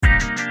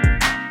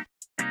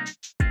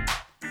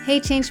Hey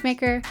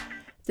Changemaker,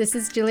 this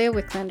is Julia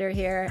Wicklander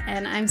here,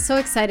 and I'm so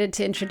excited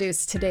to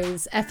introduce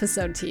today's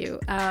episode to you.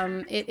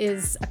 It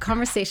is a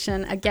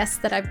conversation, a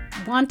guest that I've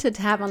wanted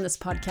to have on this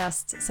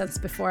podcast since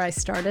before I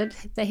started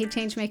the Hey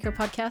Changemaker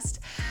podcast.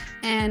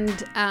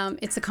 And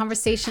it's a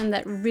conversation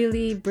that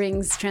really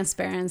brings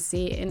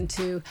transparency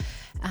into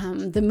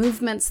the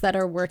movements that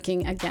are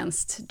working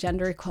against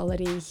gender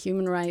equality,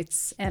 human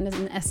rights, and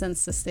in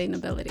essence,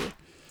 sustainability.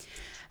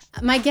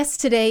 My guest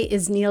today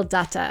is Neil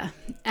Datta.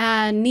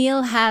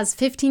 Neil has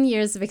 15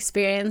 years of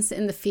experience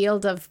in the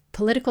field of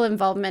political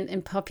involvement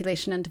in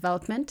population and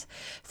development.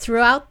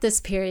 Throughout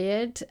this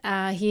period,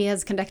 he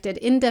has conducted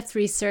in-depth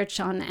research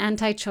on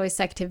anti-choice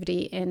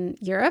activity in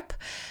Europe,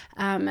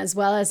 as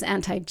well as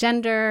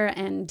anti-gender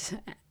and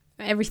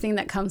everything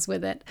that comes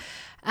with it.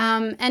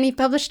 And he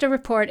published a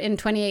report in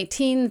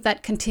 2018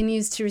 that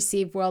continues to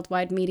receive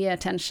worldwide media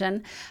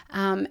attention.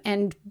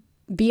 And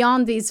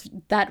beyond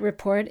that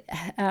report,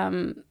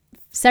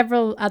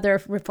 several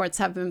other reports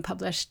have been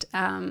published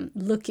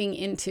looking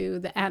into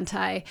the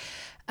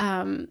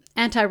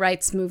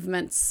anti-rights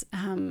movements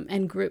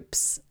and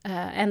groups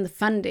and the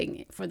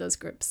funding for those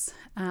groups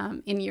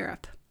in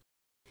Europe.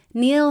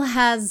 Neil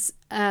has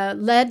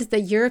led the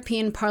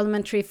European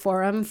Parliamentary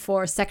Forum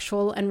for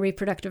Sexual and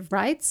Reproductive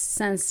Rights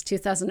since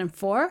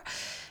 2004.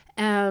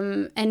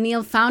 And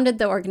Neil founded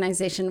the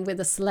organization with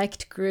a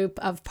select group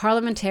of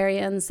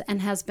parliamentarians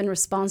and has been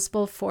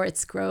responsible for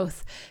its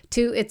growth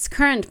to its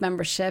current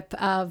membership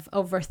of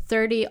over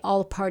 30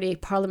 all-party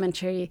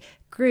parliamentary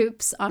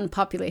groups on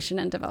population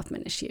and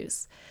development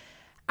issues.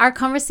 Our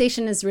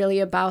conversation is really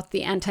about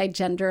the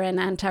anti-gender and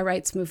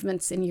anti-rights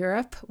movements in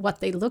Europe, what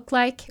they look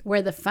like,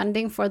 where the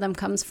funding for them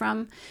comes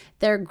from,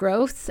 their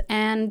growth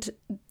and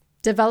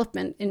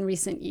development in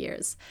recent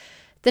years.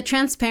 The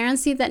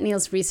transparency that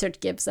Neil's research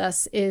gives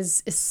us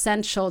is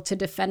essential to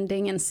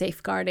defending and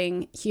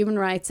safeguarding human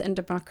rights and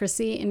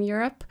democracy in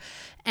Europe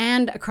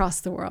and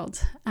across the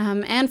world,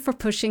 and for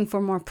pushing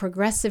for more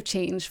progressive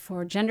change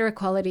for gender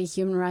equality,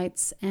 human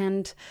rights,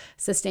 and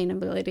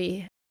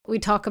sustainability. We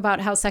talk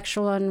about how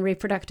sexual and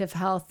reproductive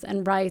health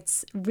and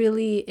rights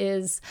really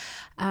is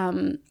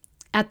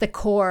at the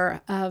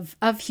core of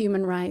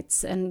human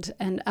rights and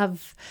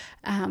of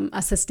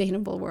a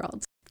sustainable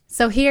world.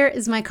 So here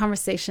is my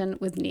conversation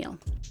with Neil.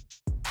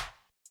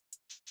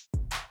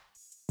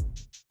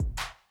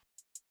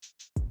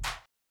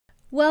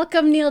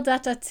 Welcome, Neil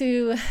Datta,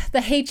 to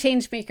the Hey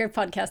Changemaker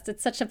podcast.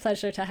 It's such a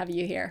pleasure to have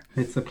you here.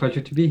 It's a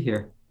pleasure to be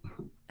here.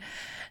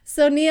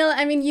 So Neil,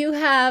 I mean, you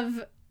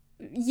have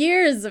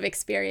years of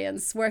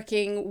experience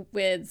working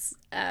with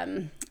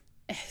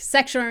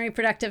sexual and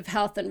reproductive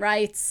health and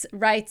rights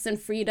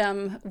and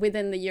freedom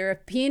within the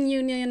European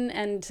Union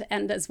and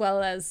as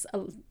well as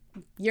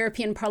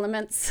European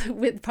parliaments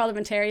with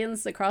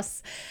parliamentarians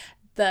across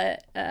the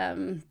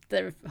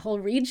whole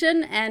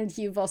region, and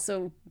you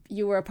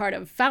were a part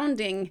of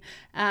founding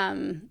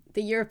the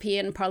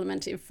European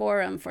Parliamentary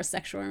Forum for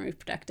Sexual and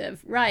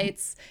Reproductive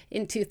Rights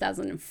in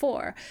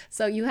 2004.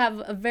 So you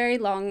have a very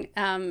long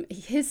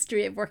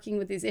history of working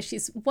with these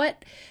issues.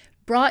 What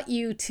brought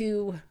you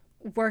to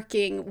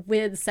working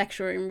with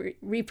sexual and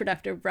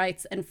reproductive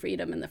rights and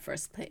freedom in the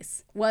first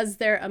place? Was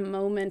there a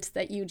moment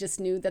that you just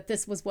knew that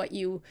this was what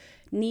you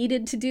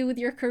needed to do with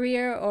your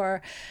career,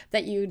 or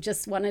that you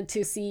just wanted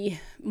to see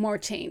more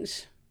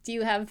change? Do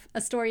you have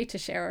a story to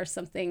share or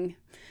something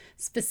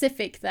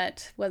specific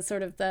that was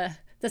sort of the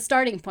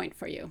starting point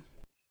for you?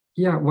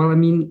 Yeah, well, I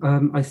mean,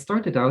 I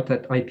started out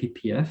at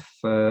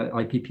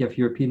IPPF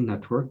European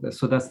Network,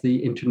 so that's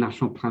the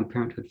International Planned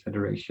Parenthood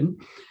Federation,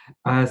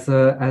 as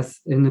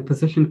in a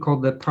position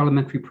called the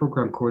Parliamentary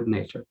Program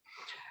Coordinator,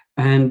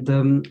 and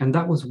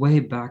that was way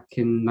back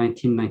in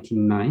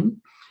 1999.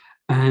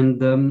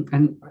 And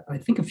I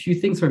think a few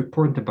things are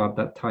important about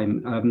that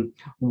time.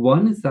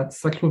 One is that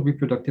sexual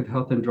reproductive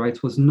health and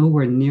rights was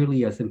nowhere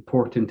nearly as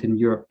important in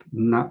Europe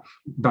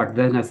back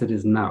then as it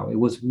is now. It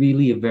was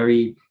really a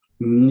very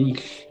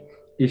niche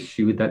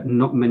issue that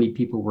not many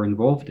people were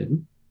involved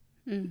in.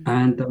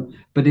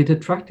 But it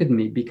attracted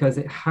me because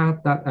it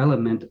had that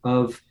element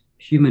of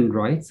human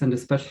rights, and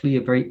especially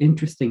a very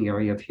interesting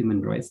area of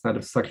human rights, that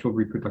of sexual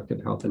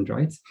reproductive health and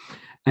rights.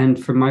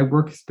 And for my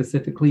work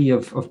specifically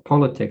of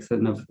politics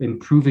and of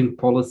improving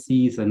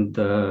policies and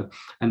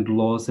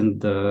laws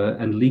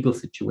and legal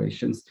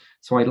situations.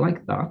 So I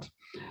like that.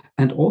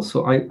 And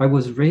also I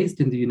was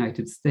raised in the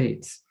United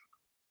States,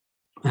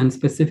 and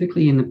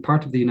specifically in a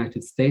part of the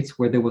United States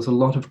where there was a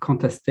lot of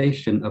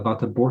contestation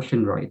about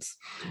abortion rights.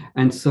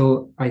 And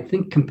so I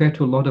think compared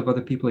to a lot of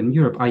other people in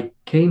Europe, I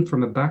came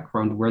from a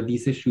background where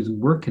these issues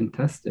were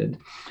contested,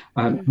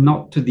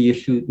 not to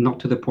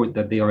the point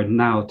that they are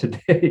now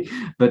today,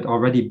 but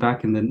already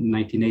back in the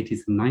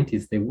 1980s and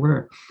 90s they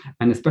were.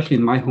 And especially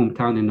in my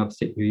hometown in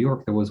upstate New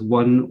York, there was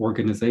one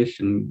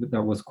organization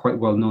that was quite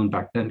well known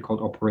back then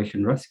called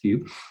Operation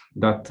Rescue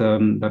that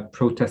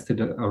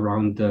protested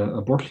around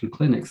abortion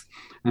clinics.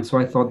 And so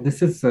I thought,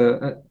 this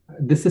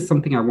is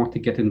something I want to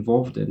get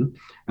involved in,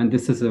 and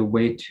this is a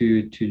way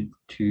to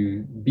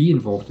be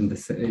involved in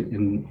this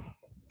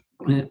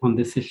on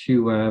this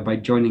issue by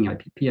joining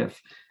IPPF.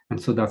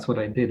 And so that's what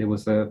I did. It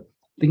was I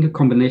think a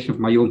combination of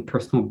my own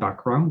personal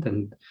background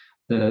and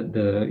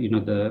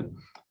the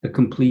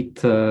complete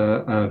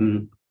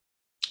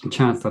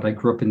chance that I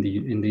grew up in the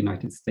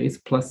United States,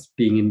 plus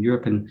being in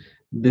Europe and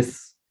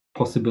this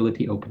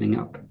possibility opening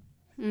up.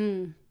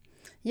 Mm.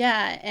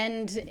 Yeah,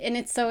 and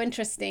it's so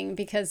interesting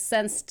because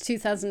since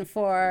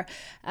 2004,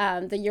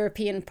 the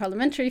European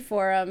Parliamentary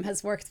Forum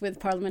has worked with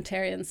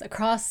parliamentarians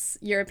across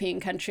European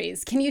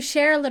countries. Can you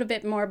share a little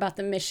bit more about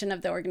the mission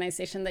of the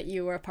organization that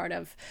you were a part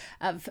of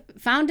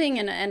founding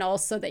and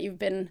also that you've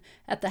been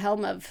at the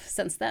helm of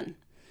since then?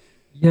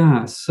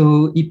 Yeah,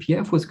 so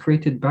EPF was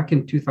created back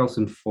in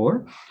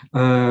 2004.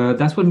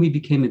 That's when we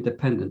became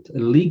independent.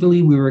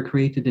 Legally, we were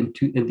created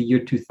in the year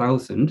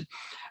 2000.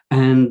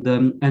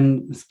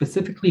 And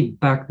specifically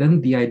back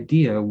then, the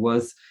idea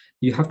was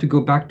you have to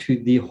go back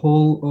to the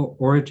whole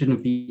origin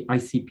of the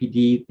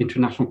ICPD,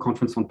 International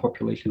Conference on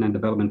Population and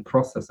Development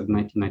process of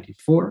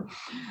 1994.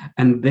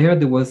 And there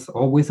was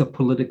always a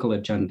political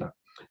agenda.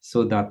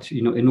 So that,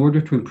 in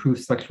order to improve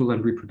sexual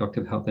and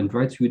reproductive health and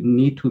rights, you would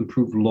need to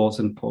improve laws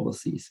and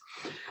policies.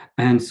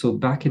 And so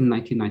back in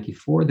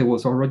 1994, there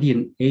was already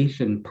an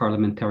Asian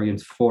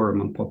Parliamentarians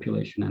Forum on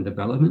Population and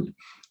Development.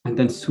 And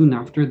then soon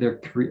after,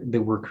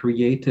 there were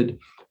created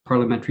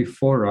parliamentary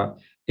fora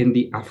in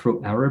the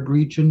Afro-Arab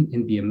region,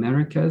 in the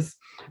Americas.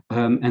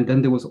 And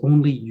then there was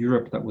only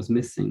Europe that was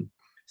missing.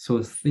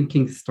 So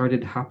thinking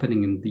started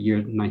happening in the year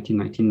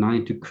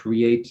 1999 to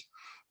create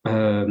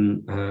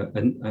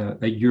a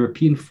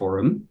European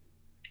forum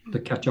to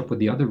catch up with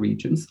the other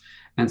regions.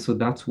 And so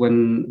that's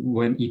when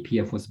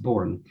EPF was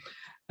born.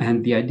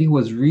 And the idea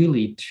was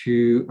really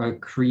to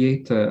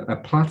create a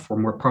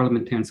platform where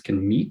parliamentarians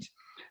can meet,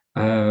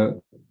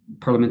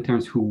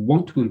 parliamentarians who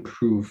want to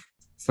improve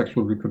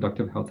sexual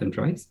reproductive health and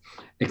rights,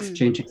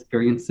 exchange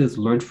experiences,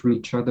 learn from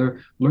each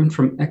other, learn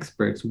from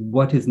experts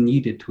what is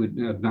needed to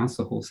advance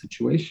the whole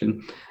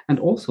situation, and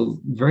also,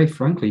 very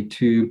frankly,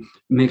 to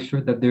make sure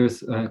that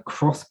there's a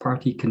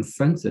cross-party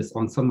consensus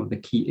on some of the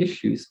key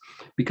issues,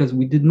 because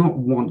we did not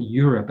want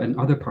Europe and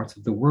other parts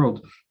of the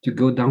world to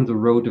go down the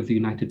road of the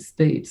United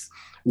States,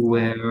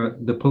 where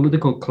the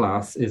political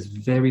class is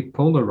very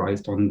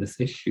polarized on this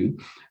issue,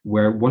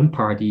 where one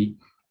party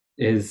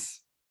is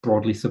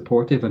broadly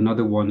supportive,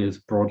 another one is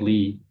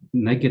broadly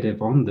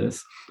negative on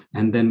this,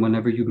 and then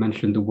whenever you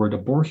mention the word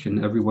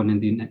abortion, everyone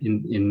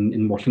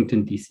in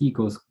Washington D.C.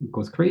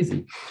 goes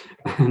crazy,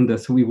 and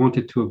so we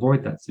wanted to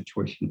avoid that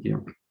situation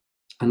here.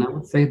 And I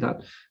would say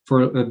that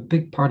for a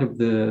big part of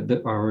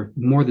our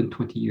more than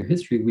 20-year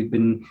history, we've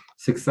been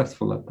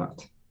successful at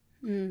that.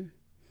 Mm.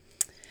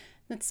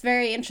 That's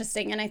very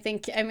interesting. And I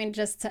think,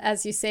 just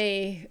as you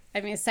say,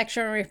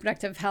 sexual and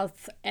reproductive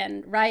health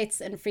and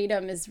rights and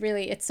freedom is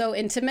really, it's so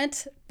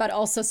intimate, but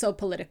also so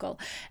political.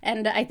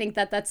 And I think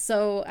that's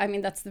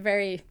the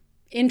very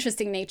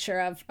interesting nature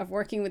of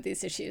working with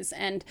these issues.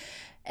 And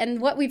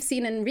what we've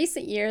seen in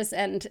recent years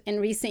in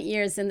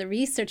the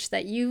research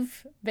that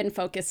you've been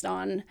focused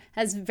on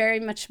has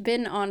very much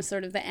been on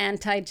sort of the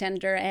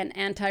anti-gender and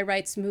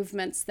anti-rights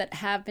movements that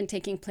have been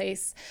taking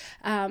place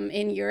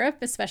in Europe,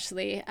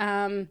 especially.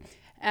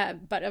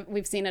 But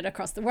we've seen it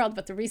across the world,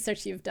 but the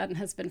research you've done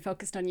has been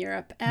focused on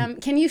Europe.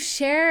 Can you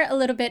share a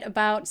little bit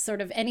about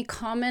sort of any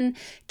common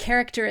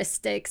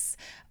characteristics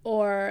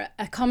or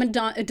common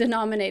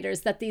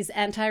denominators that these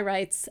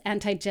anti-rights,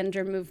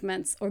 anti-gender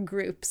movements or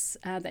groups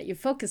that you've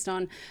focused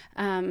on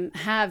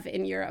have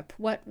in Europe?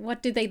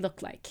 What do they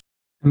look like?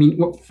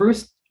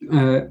 First,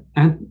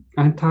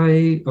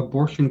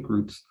 anti-abortion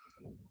groups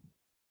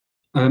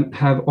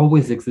have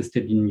always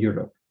existed in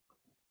Europe.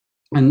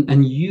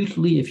 And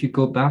usually, if you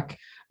go back,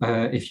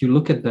 if you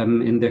look at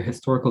them in their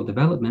historical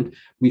development,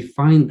 we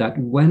find that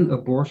when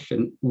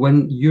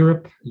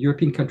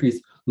European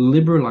countries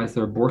liberalize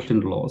their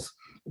abortion laws,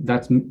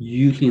 that's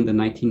usually in the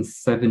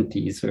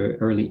 1970s or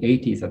early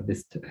 80s that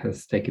this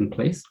has taken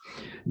place.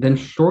 Then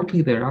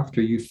shortly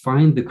thereafter, you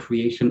find the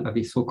creation of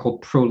a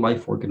so-called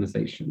pro-life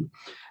organization.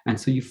 And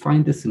so you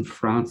find this in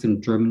France,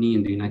 in Germany,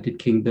 in the United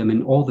Kingdom,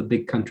 in all the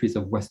big countries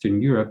of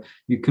Western Europe,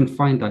 you can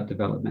find that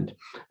development.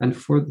 And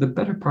for the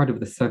better part of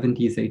the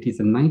 70s, 80s,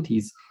 and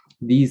 90s,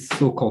 these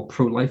so-called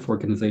pro-life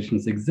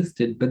organizations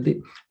existed, but they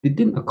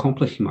didn't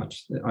accomplish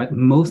much.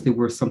 Most, they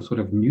were some sort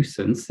of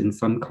nuisance in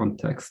some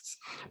contexts,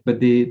 but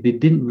they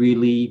didn't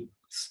really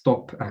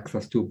stop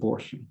access to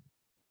abortion.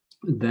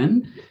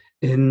 Then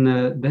in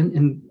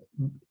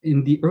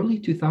the early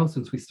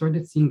 2000s, we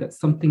started seeing that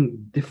something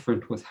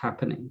different was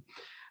happening.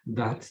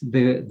 That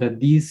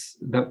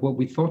what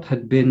we thought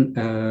had been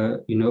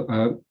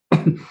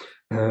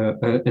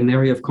an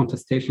area of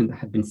contestation that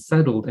had been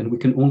settled and we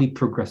can only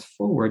progress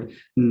forward,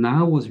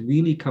 now was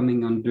really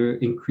coming under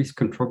increased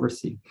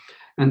controversy.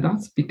 And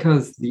that's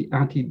because the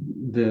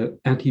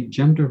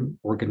anti-gender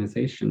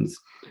organizations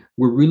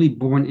were really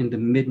born in the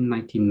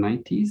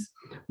mid-1990s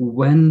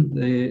when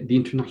the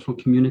international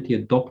community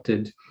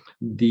adopted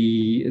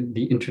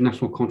the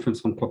International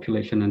Conference on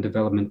Population and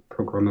Development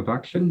Program of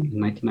Action in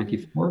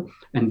 1994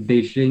 and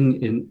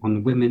Beijing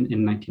on Women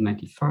in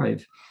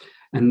 1995.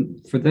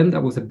 And for them,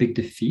 that was a big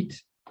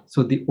defeat.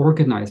 So they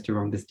organized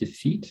around this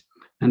defeat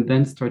and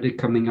then started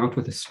coming out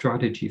with a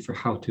strategy for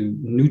how to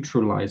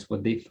neutralize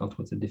what they felt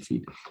was a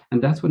defeat.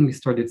 And that's when we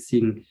started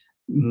seeing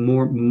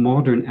more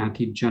modern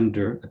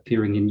anti-gender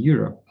appearing in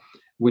Europe,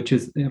 which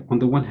is, on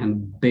the one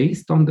hand,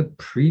 based on the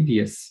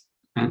previous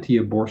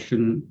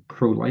anti-abortion,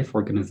 pro-life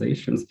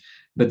organizations,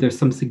 but there's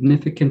some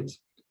significant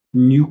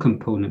new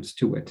components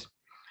to it.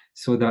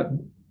 So that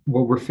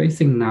what we're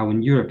facing now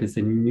in Europe is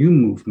a new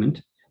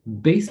movement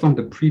based on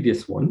the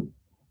previous one,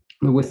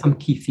 but with some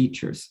key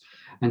features.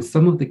 And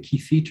some of the key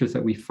features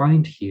that we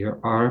find here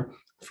are,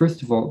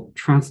 first of all,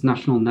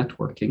 transnational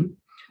networking,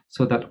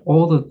 so that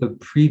all of the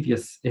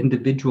previous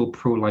individual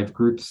pro-life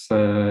groups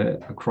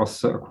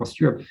across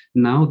Europe,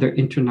 now they're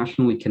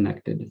internationally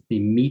connected. They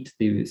meet,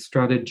 they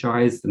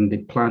strategize, and they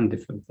plan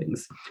different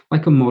things,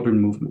 like a modern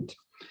movement.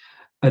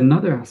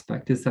 Another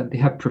aspect is that they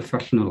have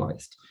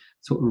professionalized.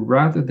 So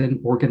rather than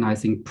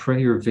organizing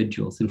prayer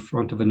vigils in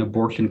front of an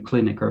abortion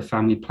clinic or a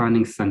family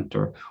planning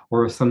center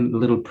or some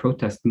little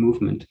protest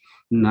movement,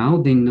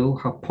 now they know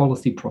how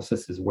policy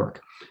processes work.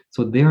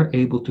 So they are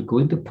able to go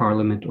into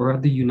Parliament or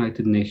at the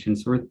United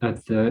Nations or in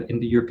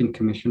the European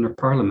Commission or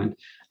Parliament,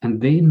 and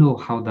they know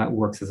how that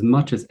works as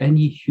much as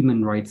any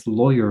human rights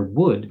lawyer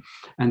would,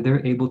 and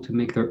they're able to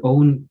make their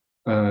own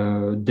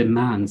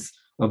demands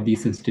of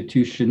these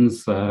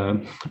institutions,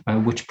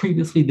 which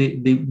previously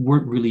they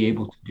weren't really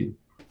able to do.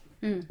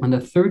 And the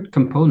third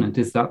component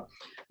is that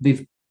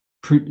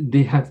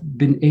they have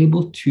been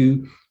able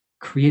to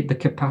create the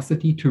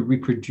capacity to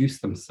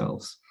reproduce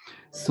themselves,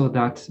 so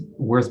that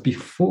whereas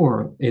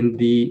before in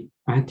the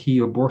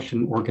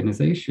anti-abortion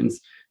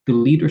organizations, the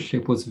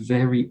leadership was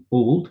very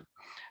old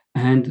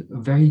and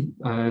very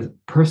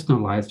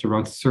personalized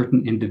around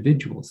certain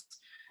individuals.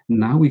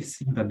 Now we've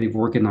seen that they've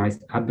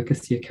organized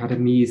advocacy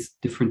academies,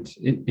 different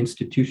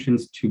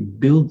institutions to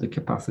build the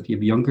capacity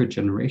of younger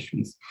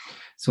generations,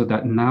 so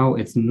that now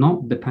it's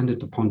not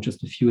dependent upon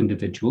just a few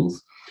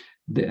individuals.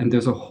 And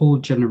there's a whole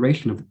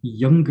generation of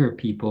younger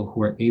people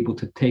who are able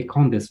to take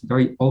on this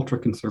very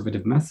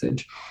ultra-conservative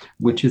message,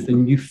 which is a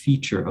new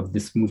feature of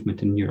this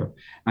movement in Europe.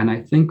 And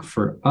I think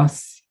for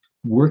us,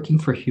 working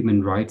for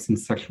human rights and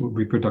sexual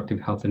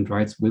reproductive health and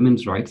rights,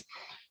 women's rights,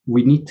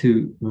 we need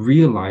to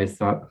realize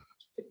that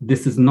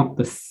this is not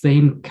the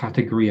same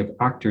category of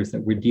actors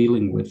that we're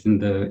dealing with in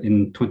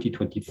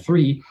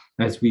 2023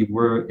 as we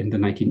were in the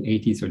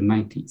 1980s or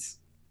 90s.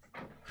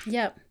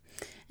 Yeah.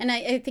 And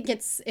I think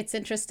it's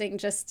interesting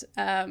just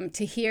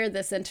to hear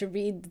this and to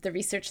read the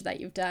research that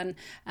you've done.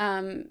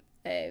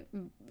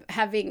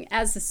 Having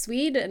as a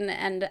Swede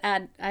and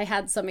I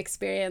had some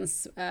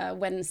experience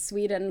when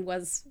Sweden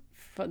was,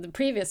 for the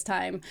previous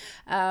time,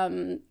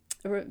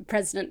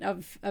 president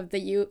of the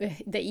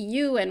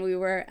EU, and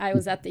I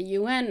was at the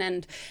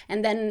UN,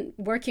 and then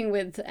working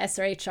with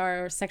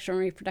SRHR, or sexual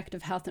and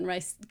reproductive health and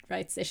rights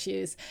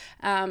issues.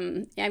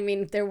 I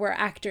mean, there were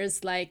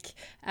actors like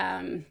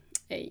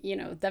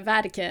the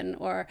Vatican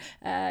or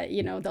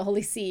the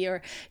Holy See,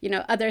 or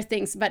other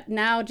things. But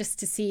now just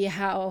to see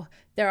how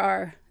there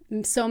are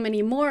so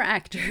many more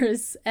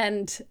actors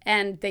and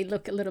they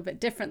look a little bit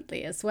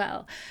differently as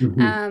well.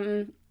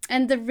 Mm-hmm.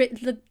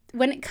 And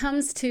when it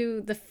comes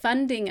to the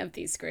funding of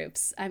these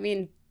groups, I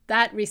mean,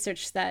 that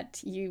research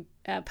that you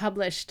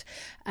published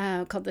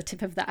called The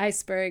Tip of the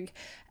Iceberg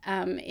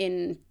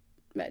in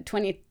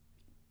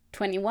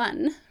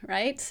 2021,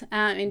 right,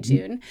 in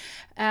June,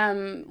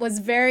 was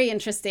very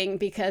interesting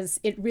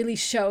because it really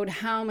showed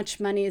how much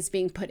money is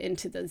being put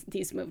into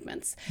these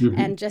movements. Mm-hmm.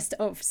 And just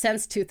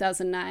since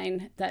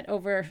 2009, that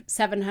over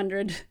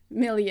 700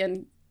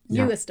 million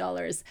US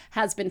dollars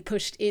has been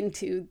pushed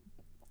into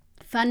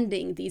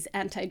funding these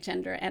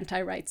anti-gender,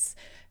 anti-rights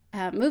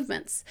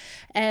movements.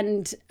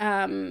 And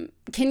can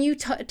you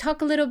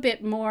talk a little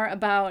bit more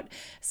about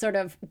sort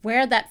of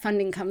where that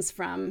funding comes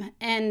from,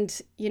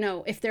 and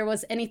if there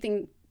was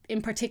anything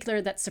in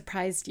particular that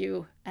surprised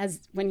you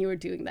as when you were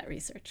doing that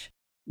research?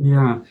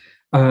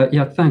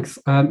 Thanks.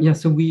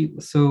 So we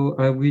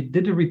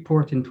did a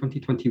report in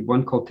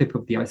 2021 called Tip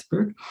of the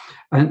Iceberg,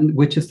 and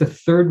which is the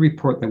third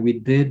report that we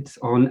did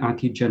on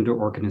anti-gender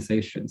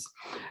organizations.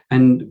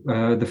 And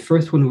the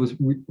first one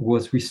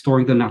was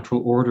Restoring the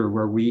Natural Order,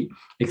 where we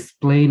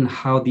explain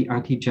how the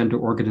anti-gender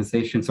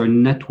organizations are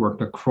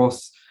networked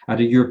across at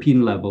a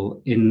European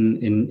level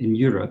in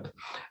Europe.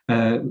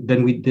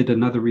 Then we did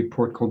another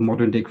report called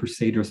Modern Day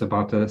Crusaders,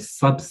 about a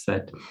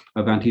subset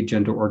of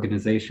anti-gender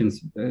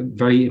organizations,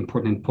 very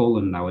important in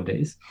Poland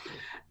nowadays.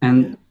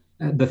 And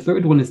the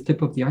third one is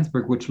Tip of the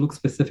Iceberg, which looks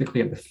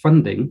specifically at the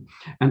funding.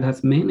 And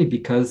that's mainly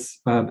because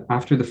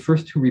after the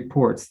first two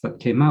reports that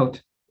came out,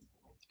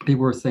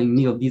 people were saying,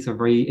 Neil, these are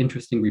very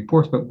interesting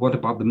reports, but what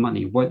about the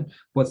money?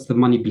 What's the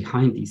money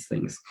behind these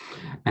things?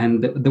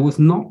 And there was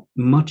not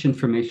much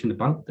information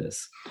about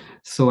this.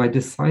 So I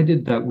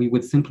decided that we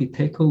would simply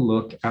take a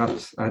look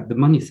at the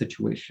money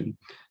situation.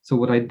 So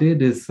what I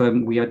did is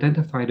we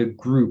identified a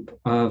group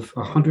of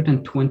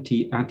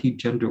 120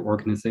 anti-gender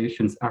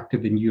organizations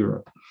active in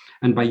Europe.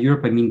 And by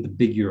Europe, I mean the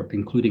big Europe,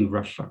 including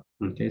Russia.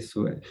 Okay,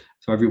 so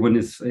everyone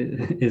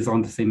is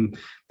on the same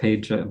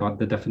page about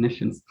the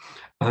definitions.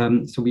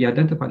 So we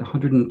identified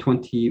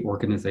 120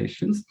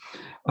 organizations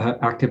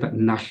active at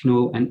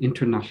national and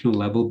international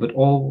level, but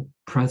all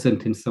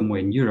present in some way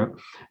in Europe.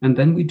 And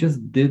then we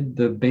just did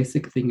the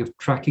basic thing of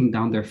tracking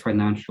down their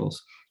financials.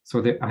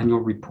 So their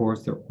annual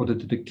reports, their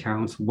audited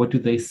accounts, what do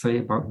they say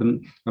about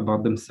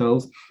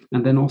themselves,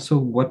 and then also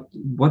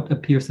what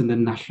appears in the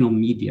national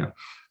media.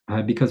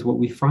 Because what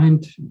we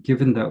find,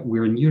 given that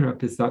we're in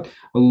Europe, is that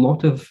a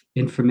lot of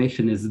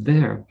information is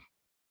there,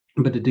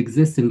 but it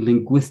exists in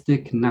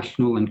linguistic,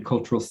 national, and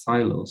cultural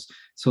silos,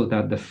 so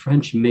that the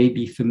French may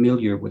be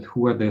familiar with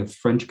who are the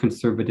French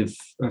conservative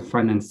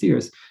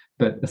financiers,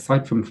 but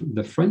aside from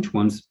the French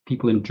ones,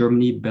 people in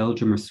Germany,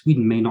 Belgium, or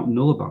Sweden may not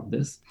know about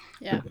this.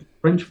 Yeah. But the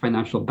French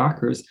financial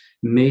backers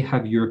may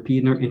have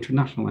European or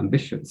international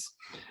ambitions.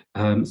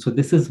 So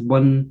this is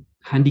one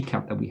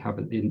handicap that we have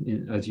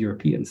as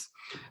Europeans.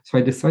 So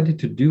I decided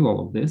to do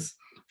all of this.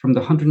 From the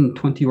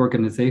 120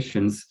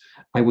 organizations,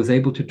 I was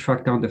able to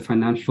track down the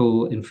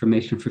financial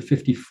information for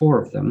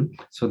 54 of them.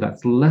 So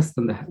that's less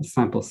than the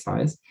sample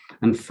size.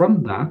 And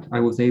from that, I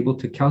was able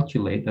to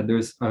calculate that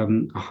there's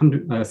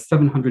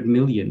 700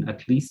 million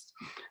at least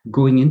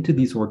going into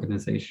these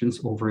organizations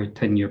over a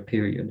 10-year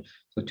period.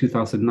 So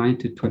 2009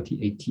 to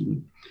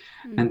 2018.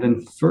 And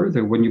then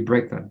further, when you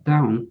break that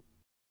down,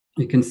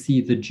 you can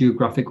see the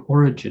geographic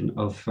origin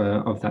of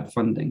that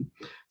funding.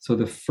 So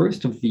the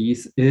first of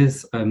these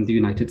is the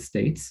United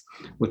States,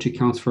 which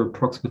accounts for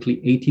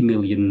approximately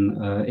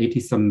 80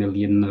 some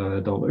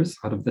million dollars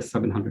out of the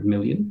 700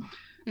 million.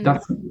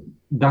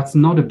 That's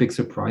not a big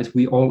surprise.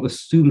 We all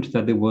assumed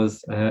that there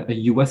was a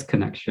US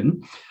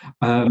connection.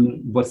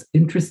 What's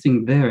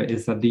interesting there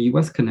is that the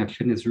US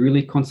connection is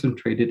really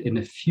concentrated in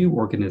a few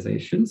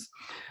organizations.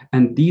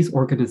 And these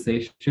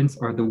organizations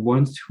are the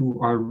ones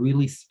who are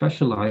really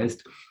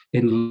specialized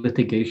in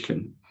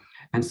litigation.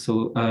 And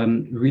so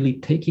really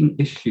taking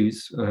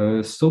issues,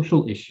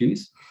 social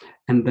issues,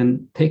 and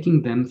then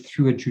taking them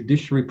through a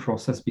judiciary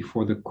process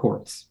before the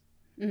courts.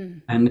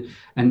 And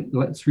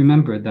let's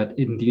remember that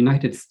in the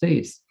United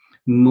States,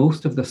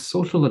 most of the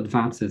social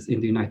advances in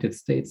the United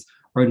States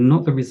are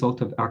not the result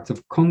of acts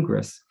of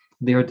Congress.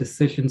 They are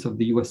decisions of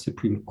the US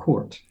Supreme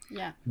Court.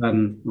 Yeah.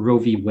 Roe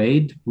v.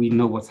 Wade, we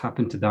know what's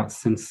happened to that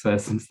since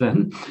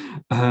then,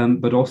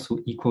 but also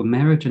equal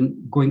marriage, and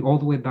going all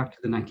the way back to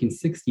the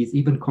 1960s,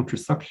 even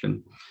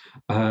contraception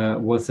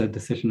was a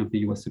decision of the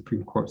US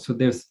Supreme Court. So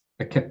there's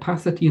a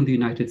capacity in the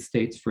United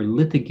States for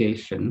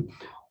litigation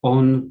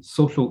on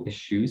social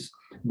issues,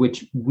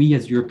 which we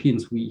as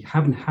Europeans, we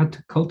haven't had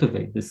to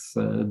cultivate this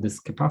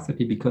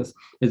capacity because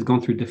it's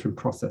gone through different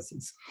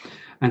processes.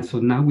 And so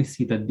now we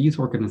see that these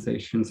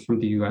organizations from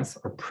the US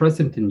are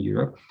present in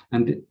Europe,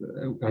 and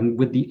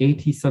with the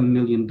 80 some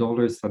million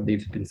dollars that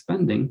they've been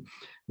spending,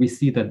 we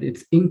see that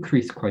it's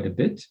increased quite a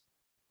bit.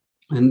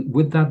 And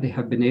with that, they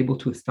have been able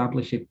to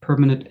establish a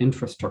permanent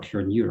infrastructure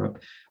in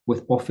Europe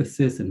with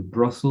offices in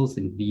Brussels,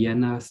 in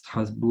Vienna,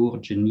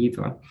 Strasbourg,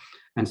 Geneva.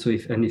 And so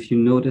if you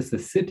notice the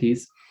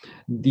cities,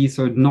 these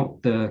are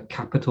not the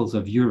capitals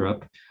of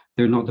Europe.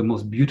 They're not the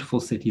most beautiful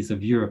cities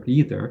of Europe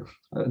either.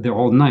 They're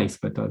all nice,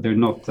 but they're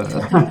not.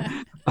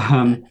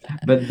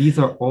 But these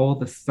are all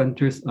the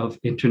centers of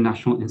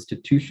international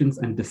institutions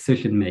and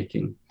decision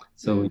making.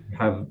 So you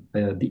have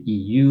the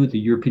EU, the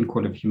European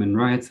Court of Human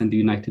Rights, and the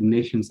United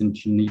Nations in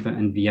Geneva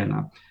and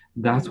Vienna.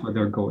 That's where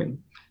they're going.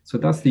 So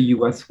that's the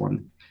US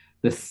one.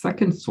 The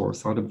second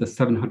source out of the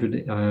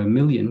 700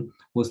 million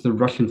was the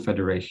Russian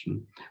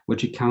Federation,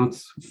 which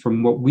accounts,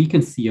 from what we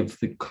can see of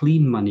the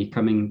clean money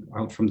coming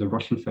out from the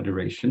Russian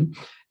Federation,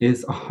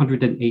 is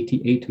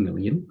 188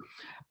 million.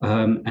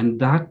 And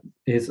that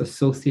is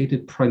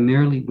associated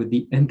primarily with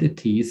the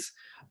entities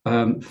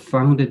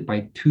founded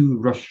by two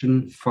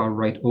Russian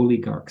far-right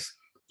oligarchs,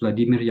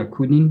 Vladimir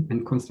Yakunin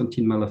and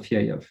Konstantin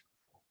Malafeyev.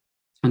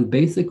 And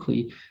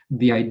basically,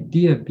 the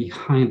idea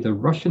behind the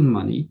Russian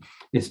money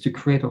is to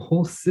create a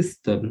whole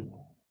system,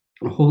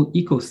 a whole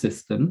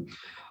ecosystem,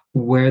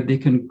 where they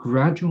can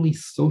gradually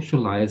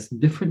socialize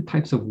different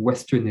types of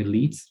Western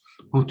elites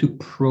onto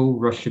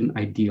pro-Russian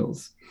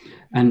ideals.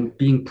 And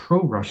being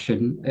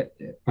pro-Russian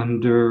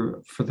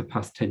for the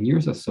past 10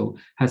 years or so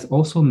has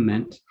also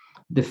meant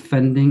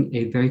defending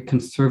a very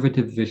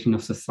conservative vision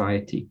of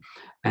society,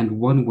 and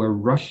one where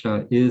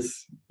Russia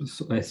is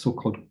a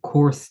so-called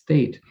core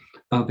state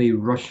of a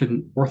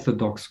Russian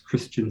Orthodox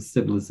Christian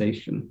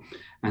civilization.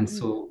 And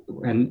so,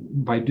 and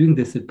by doing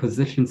this, it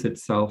positions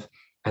itself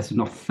as an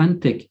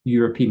authentic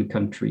European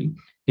country,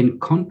 in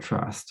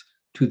contrast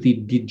to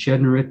the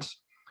degenerate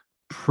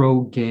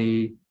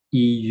pro-gay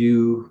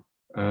EU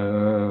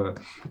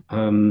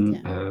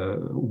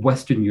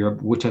Western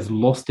Europe, which has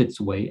lost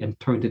its way and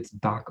turned its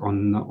back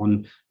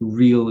on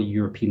real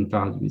European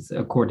values,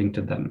 according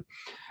to them.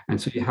 And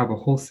so you have a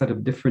whole set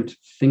of different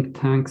think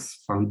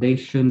tanks,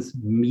 foundations,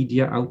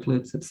 media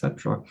outlets,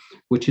 etc.,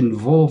 which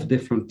involve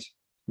different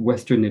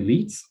Western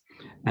elites.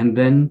 And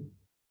then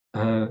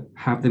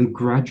have them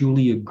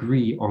gradually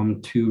agree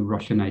on two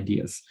Russian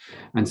ideas.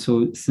 And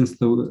so since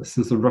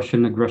the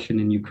Russian aggression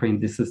in Ukraine,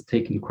 this has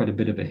taken quite a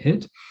bit of a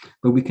hit,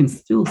 but we can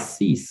still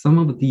see some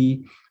of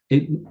the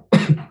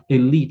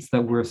elites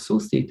that were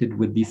associated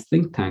with these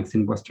think tanks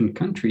in Western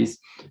countries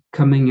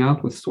coming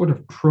out with sort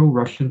of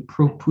pro-Russian,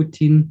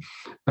 pro-Putin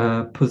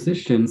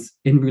positions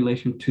in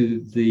relation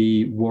to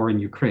the war in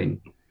Ukraine.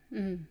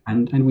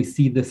 And we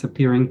see this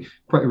appearing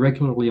quite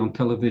regularly on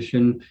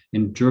television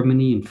in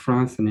Germany, in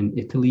France, and in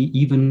Italy,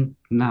 even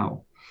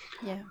now.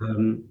 Yeah.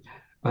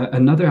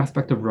 Another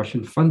aspect of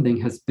Russian funding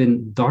has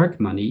been dark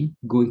money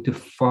going to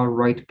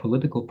far-right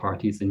political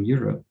parties in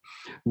Europe,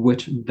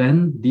 which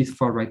then these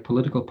far-right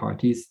political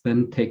parties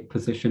then take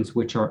positions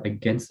which are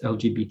against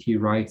LGBT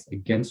rights,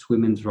 against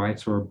women's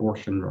rights or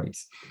abortion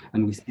rights.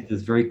 And we see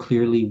this very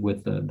clearly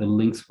with the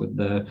links with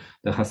the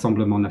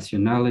Rassemblement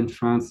National in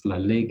France, La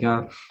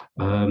Lega.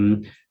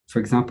 For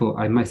example,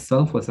 I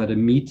myself was at a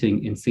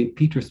meeting in St.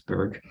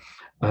 Petersburg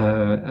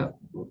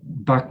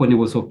back when it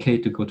was okay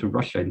to go to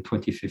Russia in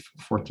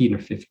 2014 or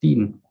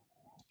 15.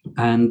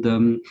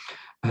 And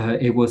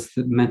it was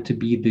meant to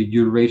be the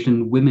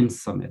Eurasian Women's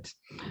Summit.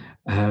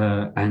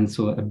 And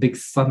so a big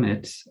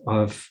summit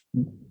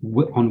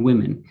on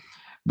women.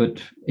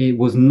 But it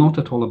was not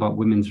at all about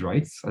women's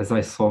rights, as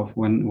I saw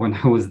when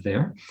I was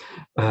there.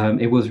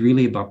 It was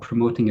really about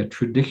promoting a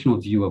traditional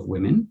view of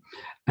women.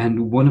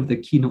 And one of the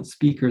keynote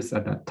speakers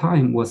at that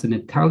time was an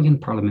Italian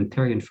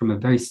parliamentarian from a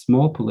very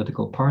small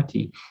political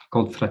party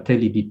called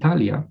Fratelli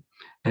d'Italia.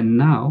 And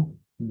now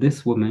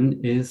this woman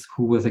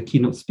who was a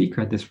keynote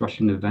speaker at this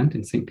Russian event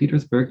in St.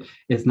 Petersburg,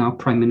 is now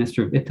Prime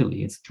Minister of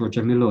Italy. It's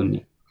Giorgia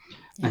Meloni.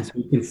 Yeah. And so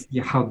you can see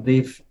how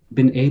they've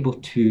been able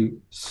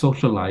to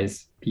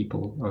socialize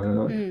people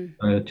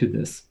to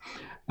this.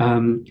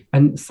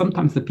 And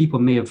sometimes the people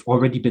may have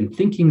already been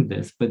thinking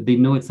this, but they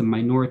know it's a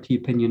minority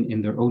opinion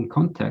in their own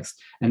context.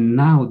 And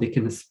now they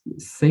can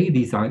say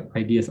these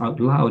ideas out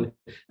loud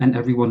and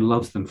everyone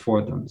loves them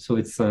for them. So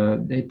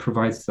it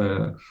provides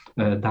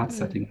that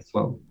setting as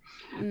well.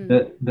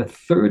 The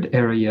third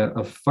area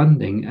of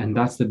funding, and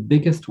that's the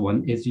biggest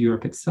one, is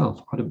Europe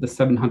itself. Out of the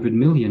 700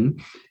 million,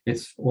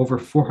 it's over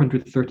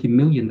 430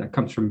 million that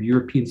comes from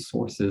European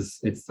sources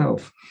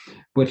itself,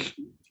 which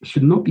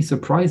should not be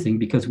surprising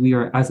because we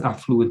are as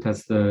affluent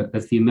as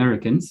the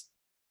Americans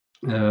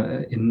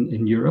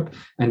in Europe,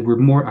 and we're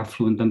more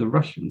affluent than the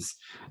Russians.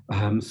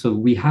 So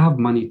we have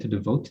money to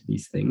devote to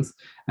these things.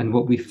 And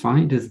what we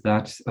find is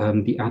that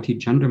the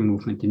anti-gender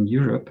movement in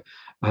Europe,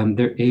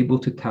 they're able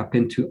to tap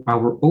into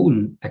our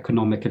own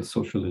economic and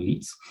social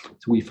elites.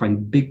 So we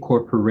find big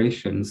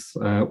corporations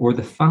or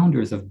the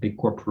founders of big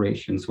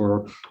corporations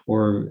or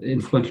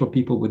influential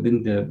people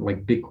within the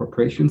big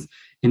corporations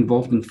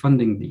involved in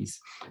funding these.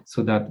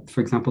 So that,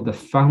 for example, the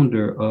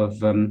founder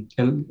of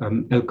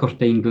El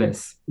Corte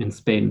Inglés in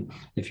Spain,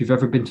 if you've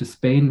ever been to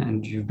Spain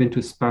and you've been to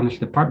a Spanish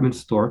department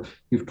store,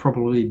 you've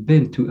probably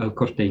been to El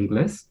Corte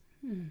Inglés.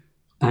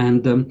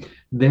 And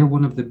they're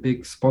one of the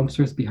big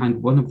sponsors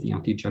behind one of the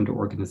anti-gender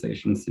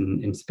organizations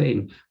in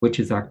Spain, which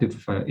is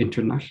active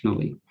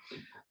internationally.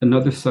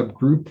 Another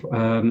subgroup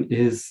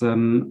is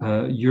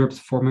Europe's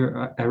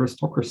former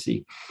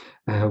aristocracy.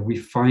 We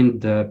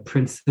find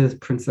princes,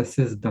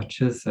 princesses,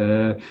 duchesses,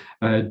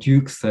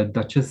 dukes,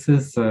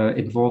 duchesses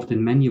involved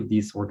in many of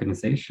these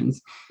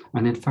organizations.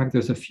 And in fact,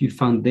 there's a few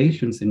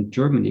foundations in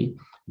Germany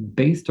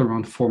based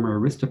around former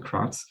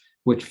aristocrats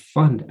which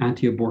fund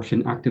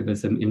anti-abortion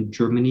activism in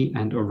Germany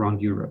and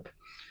around Europe.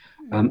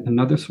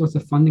 Another source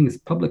of funding is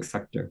public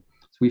sector.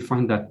 So we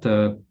find that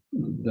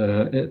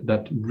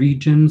that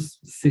regions,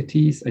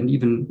 cities, and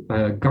even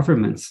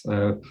governments,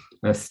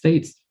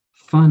 states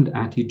fund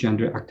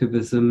anti-gender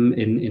activism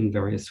in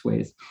various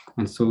ways.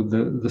 And so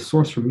the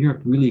source from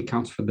Europe really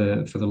accounts for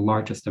the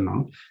largest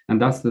amount.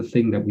 And that's the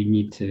thing that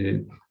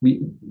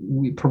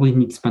we probably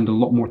need to spend a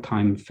lot more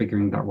time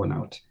figuring that one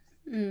out.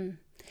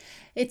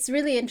 It's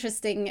really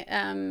interesting.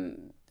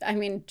 I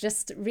mean,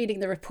 just reading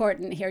the report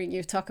and hearing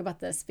you talk about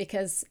this,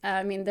 because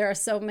I mean, there are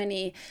so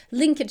many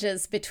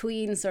linkages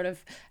between sort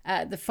of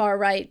the far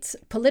right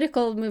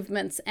political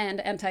movements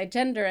and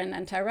anti-gender and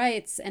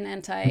anti-rights and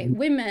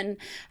anti-women.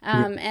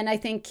 And I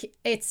think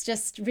it's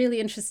just really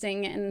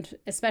interesting, and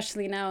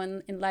especially now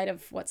in light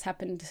of what's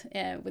happened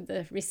with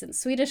the recent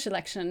Swedish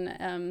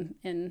election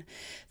in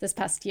this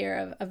past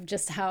year, of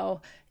just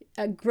how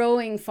a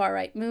growing far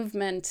right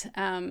movement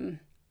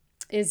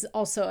is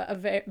also a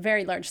very,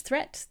 very large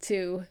threat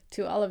to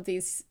all of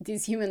these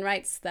human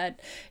rights that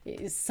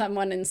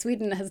someone in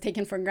Sweden has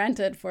taken for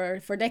granted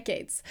for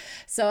decades.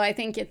 So I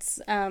think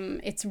it's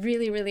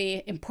really,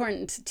 really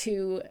important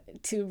to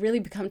really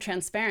become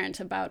transparent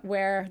about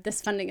where this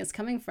funding is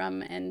coming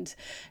from, and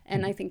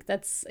I think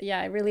that's,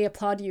 I really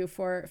applaud you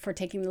for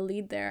taking the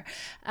lead there.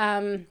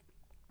 And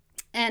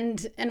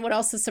what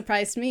also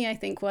surprised me, I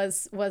think,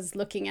 was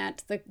looking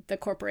at the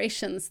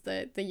corporations,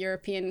 the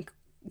European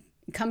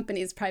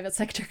companies, private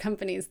sector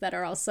companies that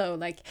are also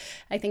like,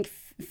 I think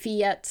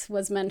Fiat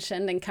was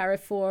mentioned, and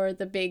Carrefour,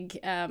 the big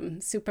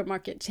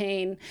supermarket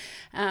chain.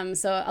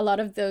 So a lot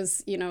of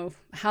those,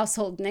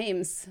 household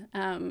names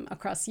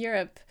across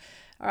Europe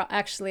are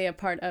actually a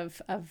part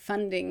of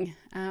funding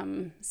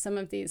some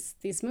of these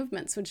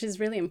movements, which is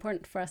really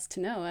important for us to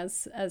know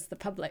as the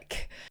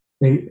public.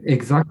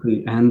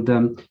 Exactly.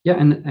 And yeah,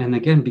 and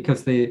again,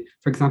 because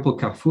for example,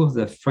 Carrefour is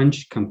a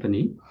French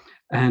company.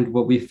 And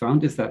what we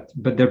found is that,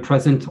 but they're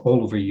present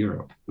all over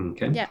Europe.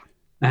 Okay. Yeah.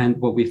 And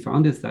what we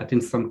found is that in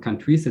some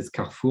countries, it's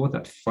Carrefour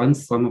that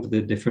funds some of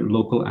the different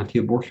local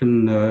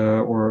anti-abortion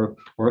or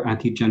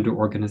anti-gender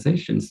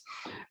organizations.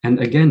 And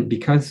again,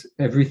 because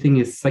everything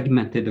is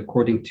segmented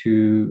according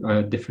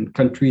to different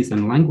countries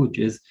and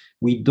languages,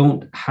 we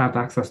don't have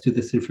access to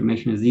this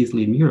information as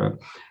easily in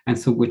Europe. And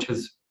so, which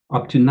has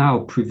up to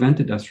now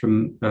prevented us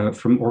from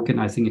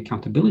organizing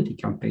accountability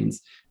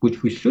campaigns,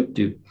 which we should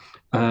do.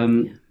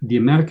 The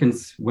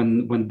Americans,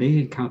 when they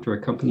encounter a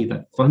company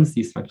that funds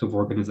these types of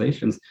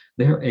organizations,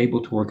 they are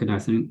able to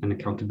organize an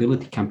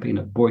accountability campaign,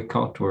 a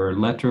boycott or a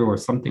letter or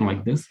something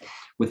like this.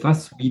 With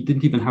us, we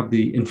didn't even have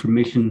the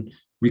information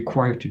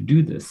required to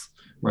do this.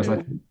 Whereas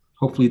I think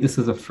hopefully this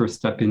is a first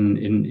step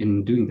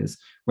in doing this.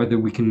 Whether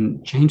we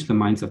can change the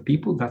minds of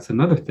people, that's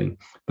another thing.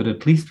 But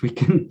at least we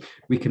can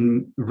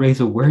raise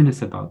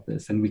awareness about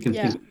this, and we can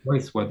think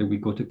twice whether we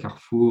go to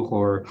Carrefour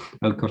or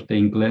El Corte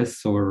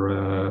Inglés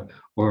or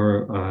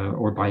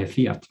buy a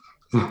Fiat.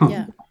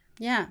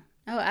 Yeah.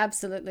 Oh,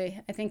 absolutely.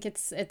 I think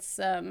it's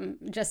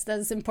just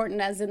as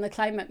important as in the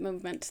climate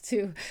movement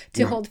to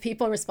hold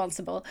people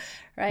responsible,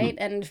 right?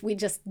 And we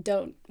just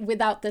don't,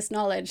 without this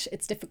knowledge,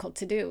 it's difficult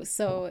to do.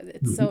 So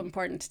it's so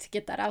important to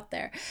get that out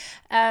there.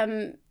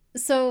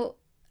 So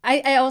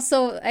I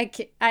also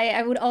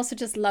I would also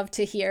just love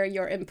to hear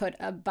your input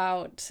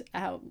about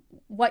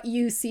what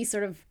you see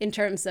sort of in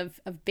terms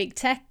of big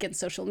tech and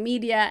social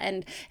media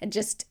and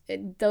just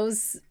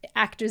those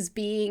actors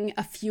being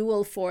a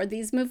fuel for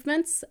these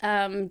movements.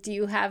 Do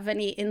you have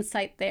any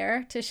insight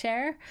there to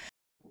share?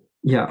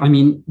 Yeah, I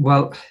mean,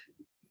 well,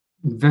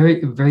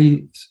 very,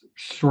 very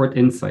short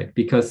insight,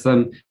 because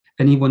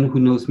anyone who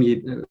knows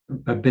me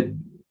a bit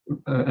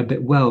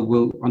well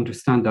will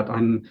understand that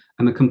I'm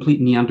a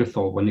complete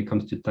Neanderthal when it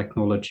comes to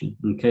technology.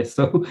 Okay,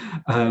 so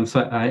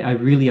I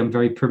really am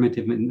very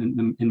primitive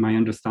in my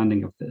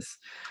understanding of this.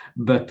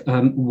 But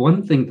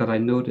one thing that I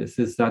notice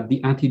is that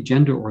the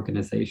anti-gender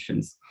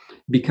organizations,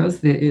 because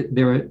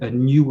they're a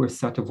newer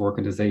set of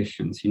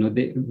organizations,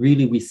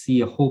 we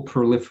see a whole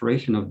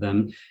proliferation of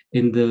them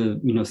in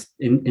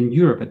in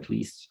Europe at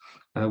least.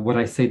 What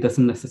I say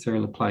doesn't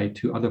necessarily apply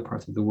to other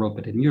parts of the world,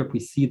 but in Europe, we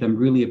see them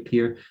really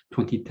appear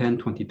 2010,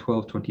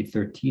 2012,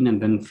 2013,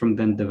 and then from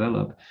then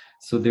develop.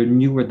 So they're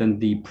newer than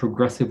the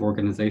progressive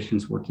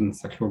organizations working in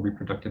sexual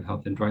reproductive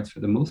health and rights for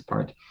the most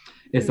part,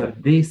 is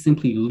that they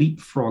simply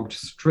leapfrogged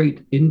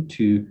straight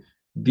into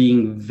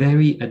being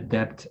very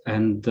adept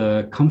and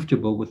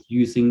comfortable with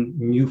using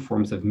new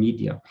forms of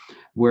media.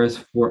 Whereas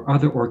for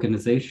other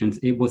organizations,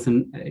 it was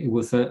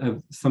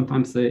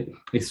sometimes a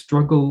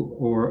struggle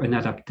or an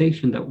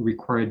adaptation that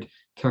required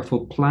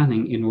careful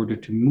planning in order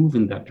to move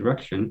in that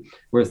direction,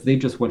 whereas they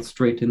just went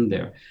straight in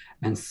there.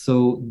 And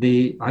so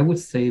I would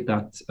say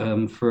that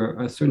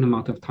for a certain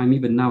amount of time,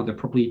 even now, they're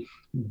probably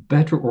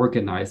better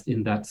organized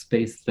in that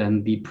space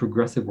than the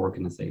progressive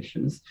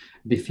organizations.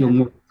 They feel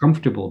more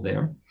comfortable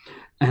there.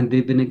 And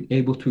they've been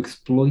able to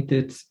exploit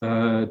it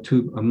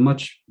to a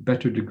much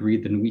better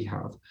degree than we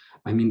have.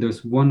 I mean,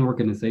 there's one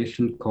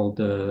organization called,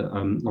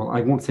 well,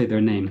 I won't say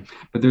their name,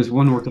 but there's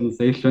one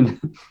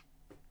organization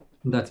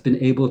that's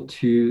been able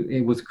to,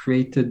 it was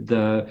created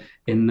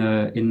in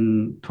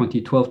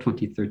 2012,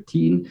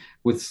 2013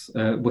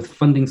 with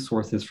funding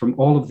sources from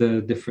all of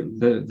the different,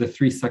 the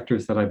three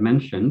sectors that I've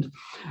mentioned.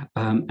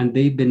 And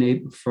they've been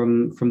able,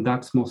 from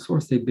that small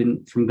source,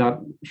 from that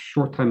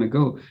short time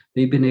ago,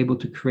 they've been able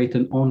to create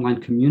an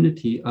online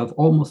community of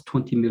almost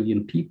 20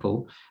 million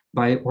people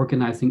by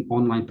organizing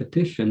online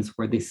petitions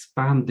where they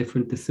spam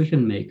different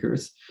decision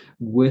makers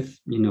with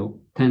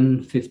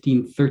 10,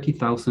 15,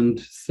 30,000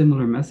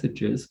 similar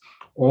messages,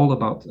 all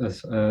about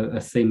a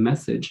same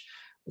message,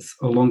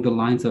 along the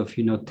lines of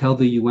tell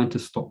the UN to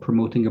stop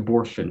promoting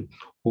abortion,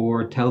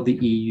 or tell the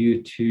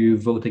EU to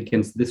vote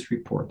against this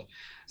report.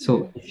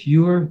 So if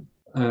you're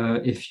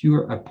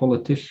a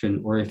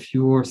politician, or if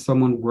you're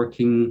someone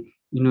working,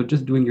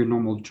 just doing your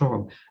normal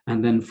job,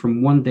 and then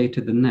from one day to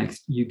the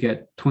next, you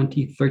get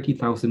 20,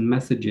 30,000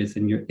 messages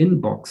in your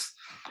inbox,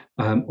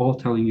 all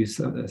telling you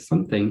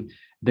something,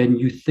 then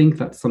you think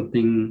that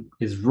something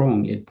is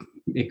wrong.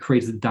 It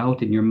creates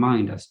doubt in your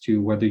mind as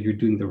to whether you're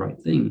doing the right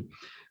thing.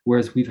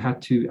 Whereas we've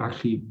had to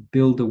actually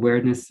build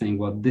awareness, saying,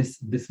 well, this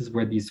is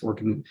where these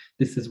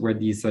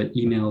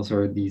emails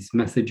or these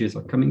messages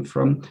are coming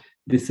from.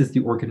 This is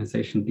the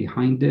organization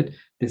behind it.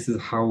 This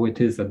is how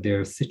it is that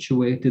they're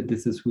situated.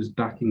 This is who's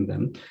backing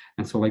them.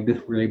 And so like this,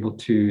 we're able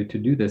to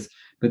do this.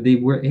 But they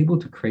were able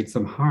to create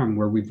some harm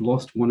where we've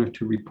lost one or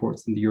two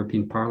reports in the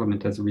European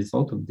Parliament as a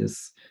result of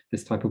this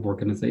type of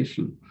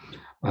organization.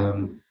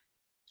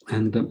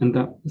 And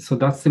that, so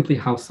that's simply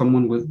how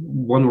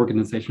one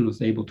organization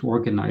was able to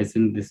organize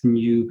in this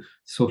new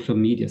social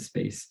media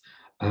space.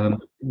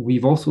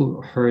 We've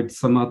also heard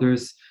some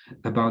others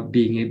about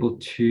being able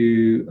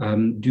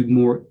to do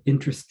more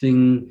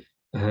interesting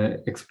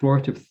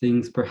explorative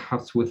things,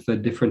 perhaps with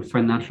different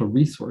financial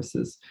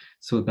resources,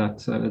 so that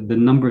the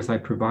numbers I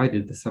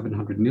provided, the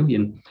 700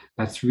 million,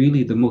 that's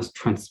really the most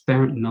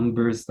transparent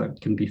numbers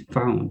that can be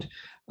found.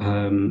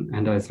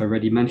 And as I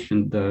already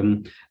mentioned,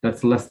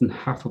 that's less than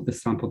half of the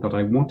sample that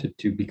I wanted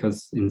to,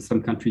 because in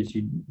some countries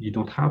you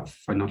don't have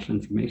financial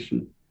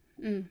information.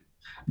 Mm.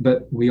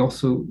 But we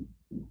also,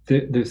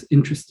 there's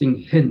interesting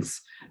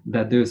hints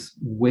that there's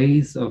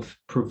ways of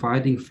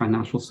providing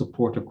financial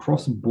support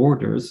across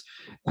borders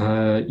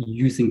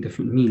using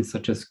different means,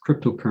 such as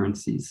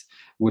cryptocurrencies,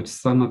 which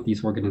some of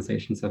these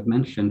organizations have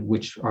mentioned,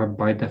 which are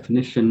by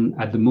definition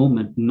at the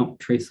moment not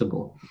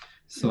traceable.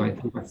 So I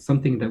think that's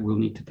something that we'll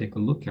need to take a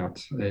look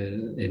at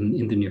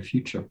in the near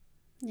future.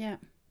 Yeah.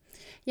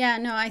 Yeah,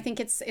 no, I think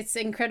it's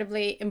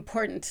incredibly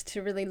important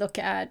to really look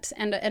at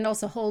and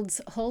also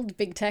hold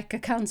big tech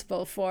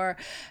accountable for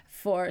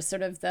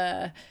sort of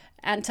the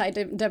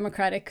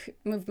anti-democratic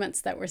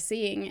movements that we're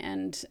seeing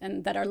and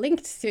that are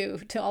linked to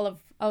all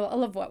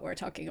of what we're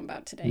talking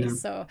about today. Yeah.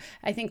 So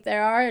I think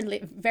there are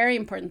very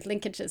important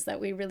linkages that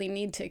we really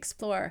need to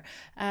explore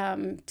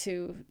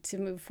to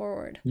move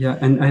forward. Yeah,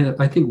 and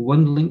I think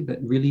one link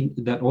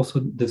that also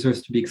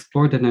deserves to be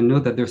explored, and I know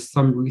that there's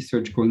some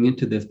research going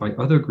into this by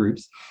other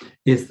groups,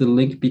 is the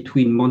link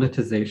between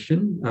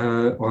monetization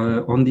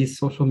on these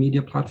social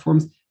media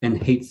platforms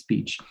and hate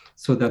speech.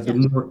 So that the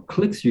more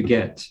clicks you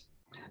get,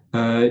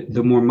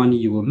 the more money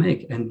you will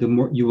make, and the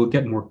more you will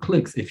get more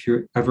clicks if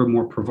you're ever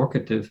more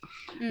provocative.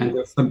 And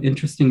there's some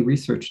interesting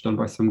research done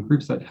by some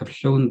groups that have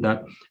shown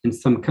that in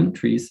some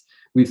countries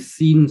we've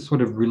seen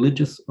sort of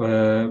religious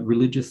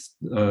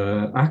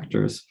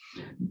actors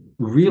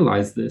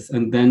realize this,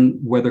 and then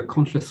whether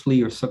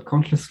consciously or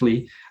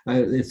subconsciously,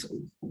 it's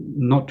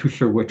not too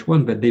sure which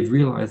one, but they've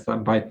realized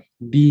that by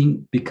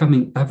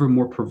becoming ever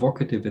more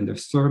provocative in their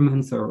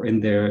sermons or in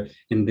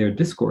their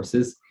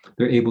discourses,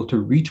 they're able to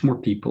reach more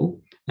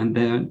people, and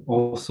then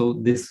also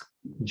this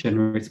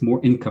generates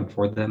more income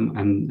for them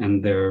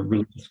and their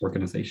religious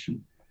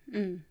organization.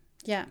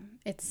 Yeah,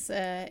 it's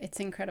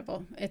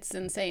incredible. It's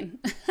insane.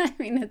 I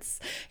mean,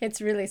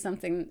 it's really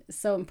something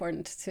so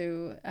important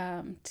to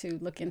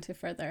look into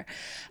further.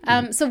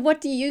 So,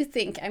 what do you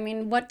think? I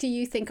mean, what do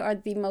you think are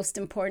the most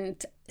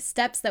important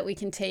steps that we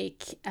can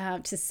take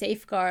to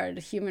safeguard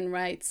human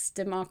rights,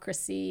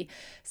 democracy,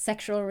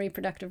 sexual and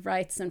reproductive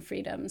rights and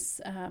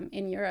freedoms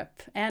in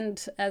Europe,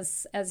 and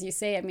as you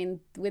say, I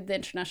mean, with the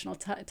international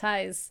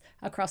ties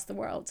across the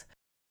world?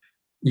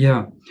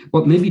 Yeah,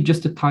 well, maybe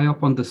just to tie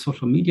up on the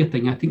social media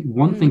thing, I think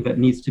one thing that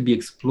needs to be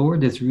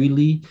explored is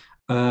really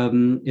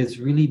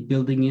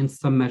building in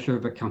some measure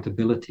of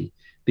accountability,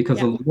 because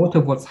a lot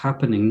of what's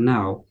happening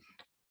now,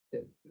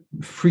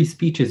 free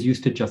speech is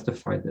used to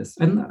justify this,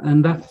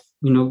 and that's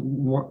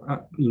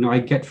I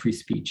get free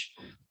speech,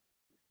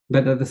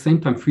 but at the same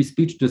time, free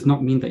speech does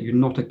not mean that you're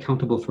not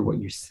accountable for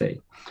what you say.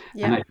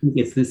 And I think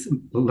it's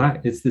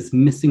this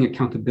missing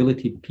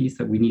accountability piece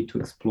that we need to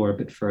explore a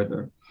bit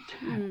further.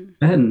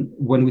 Then,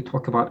 when we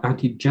talk about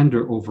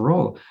anti-gender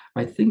overall,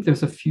 I think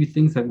there's a few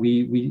things that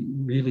we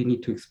really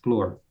need to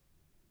explore.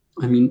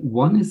 I mean,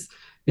 one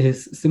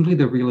is simply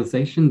the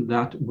realization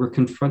that we're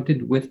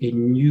confronted with a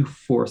new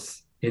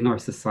force in our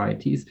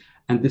societies,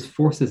 and this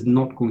force is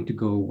not going to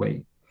go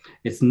away.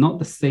 It's not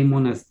the same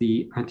one as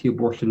the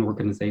anti-abortion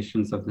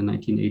organizations of the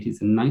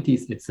 1980s and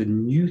 90s. It's a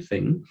new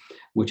thing,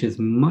 which is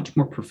much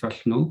more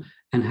professional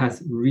and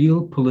has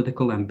real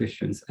political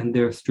ambitions, and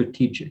they're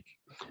strategic.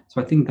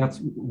 So I think that's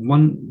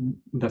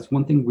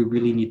one thing we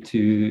really need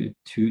to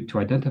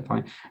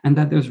identify, and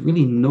that there's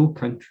really no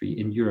country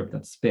in Europe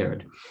that's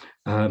spared.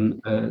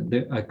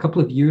 A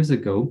couple of years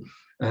ago,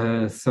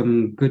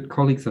 some good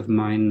colleagues of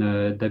mine,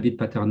 David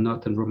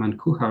Paternotte and Roman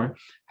Kuhar,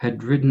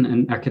 had written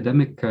an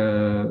academic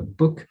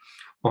book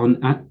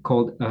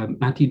called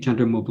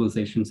Anti-Gender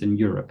Mobilizations in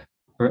Europe,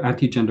 or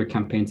Anti-Gender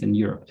Campaigns in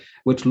Europe,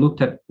 which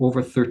looked at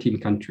over 13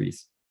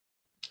 countries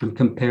and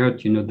compared,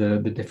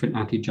 the different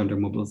anti-gender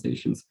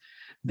mobilizations.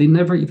 They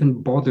never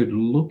even bothered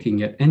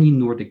looking at any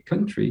Nordic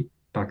country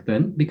back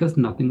then because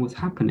nothing was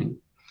happening.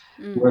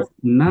 Whereas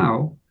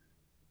now,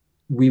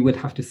 we would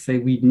have to say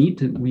we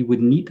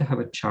would need to have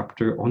a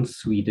chapter on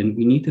Sweden.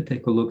 We need to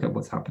take a look at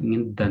what's happening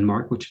in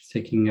Denmark, which is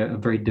taking a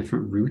very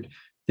different route.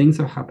 Things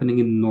are happening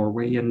in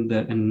Norway and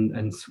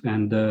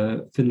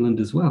Finland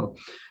as well.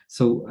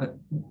 So,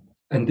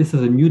 and this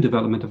is a new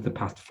development of the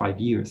past 5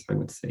 years, I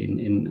would say,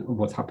 in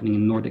what's happening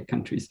in Nordic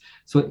countries.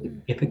 So,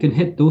 if it can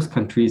hit those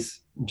countries,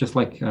 just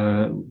like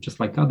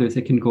others,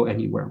 it can go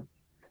anywhere.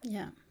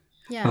 Yeah,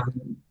 yeah.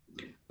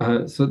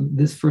 So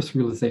this first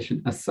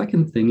realization. A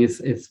second thing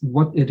is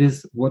what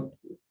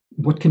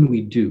can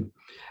we do?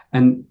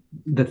 And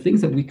the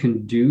things that we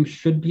can do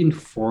should be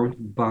informed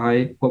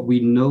by what we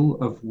know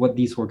of what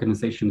these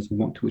organizations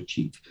want to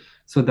achieve.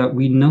 So that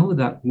we know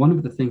that one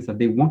of the things that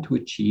they want to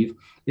achieve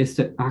is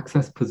to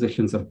access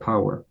positions of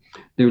power.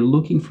 They're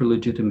looking for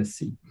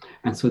legitimacy.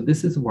 And so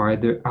this is why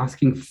they're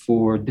asking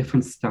for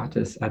different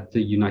status at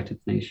the United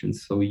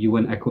Nations. So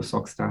UN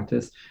ECOSOC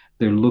status.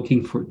 They're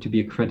looking for to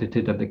be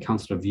accredited at the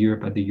Council of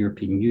Europe, at the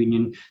European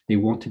Union. They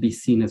want to be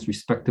seen as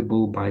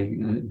respectable by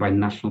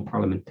national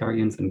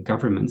parliamentarians and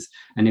governments.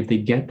 And if they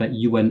get that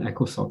UN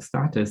ECOSOC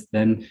status,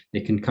 then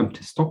they can come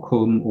to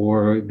Stockholm,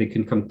 or they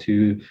can come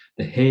to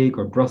The Hague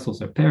or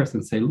Brussels or Paris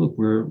and say, look,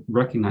 we're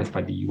recognized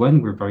by the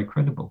UN, we're very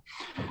credible.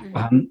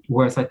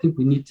 Whereas I think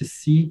we need to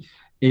see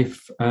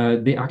if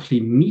they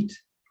actually meet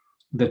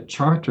the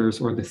charters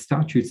or the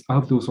statutes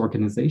of those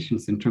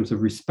organizations in terms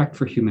of respect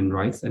for human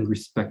rights and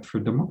respect for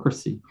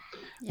democracy.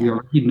 Yeah. We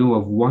already know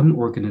of one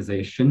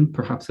organization,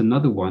 perhaps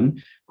another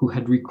one, who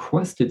had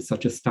requested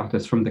such a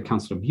status from the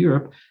Council of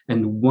Europe.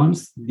 And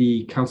once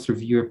the Council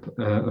of Europe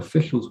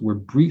officials were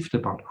briefed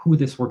about who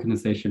this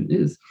organization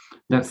is,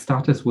 that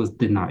status was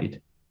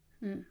denied.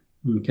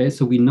 Okay,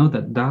 so we know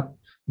that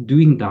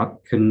doing that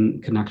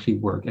can actually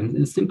work.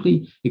 And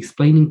simply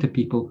explaining to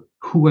people,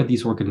 who are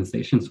these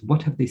organizations?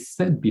 What have they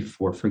said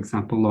before, for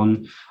example,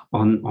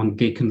 on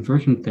gay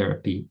conversion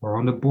therapy, or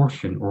on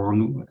abortion, or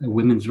on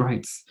women's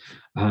rights?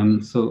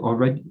 So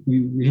already, we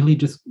really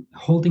just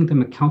holding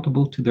them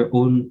accountable to their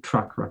own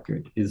track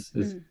record is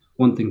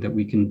one thing that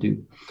we can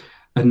do.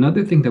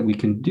 Another thing that we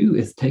can do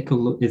is take a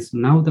look, is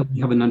now that we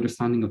have an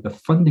understanding of the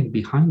funding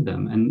behind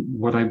them, and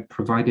what I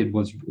provided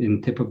was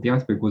in tip of the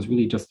iceberg was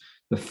really just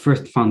the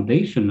first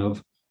foundation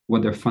of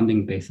what their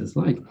funding base is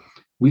like.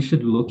 We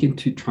should look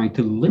into trying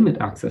to limit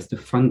access to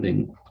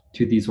funding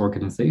to these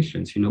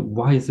organizations. You know,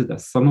 why is it that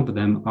some of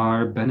them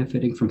are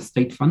benefiting from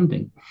state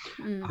funding?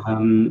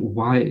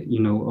 Why, you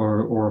know,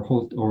 or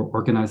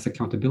organize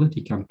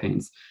accountability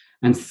campaigns?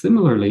 And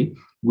similarly,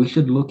 we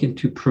should look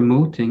into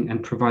promoting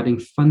and providing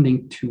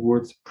funding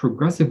towards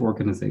progressive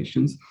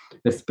organizations,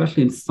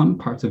 especially in some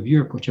parts of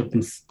Europe, which have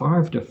been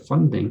starved of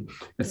funding,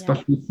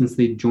 especially since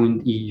they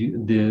joined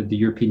the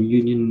European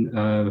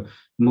Union,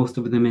 most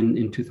of them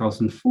in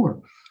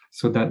 2004.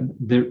 So that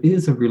there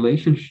is a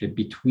relationship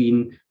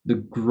between the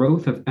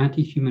growth of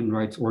anti-human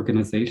rights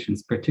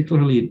organizations,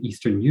 particularly in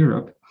Eastern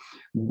Europe,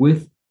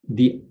 with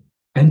the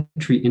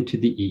entry into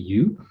the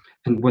EU.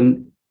 And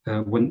when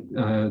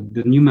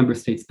the new member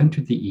states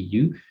entered the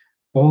EU,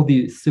 all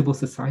the civil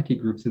society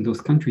groups in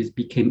those countries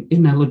became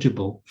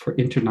ineligible for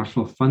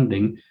international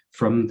funding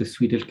from the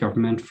Swedish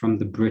government, from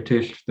the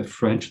British, the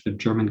French, the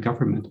German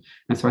government.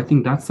 And so I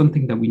think that's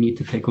something that we need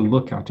to take a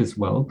look at as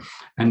well.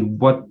 And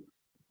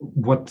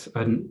what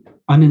an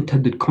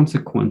unintended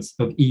consequence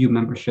of EU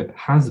membership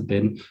has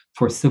been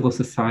for civil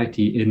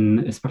society,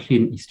 especially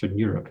in Eastern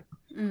Europe.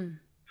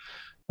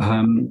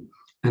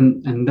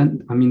 And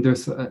then, I mean,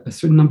 there's a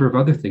certain number of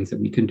other things that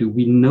we can do.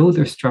 We know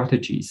their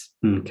strategies,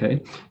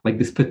 okay? Like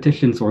this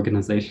petition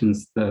organization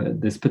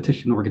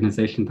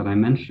that I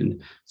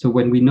mentioned. So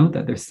when we know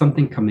that there's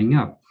something coming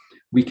up,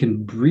 we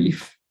can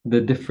brief the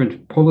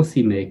different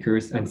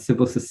policymakers and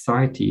civil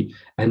society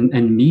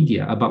and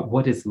media about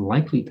what is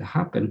likely to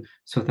happen,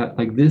 so that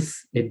like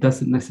this, it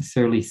doesn't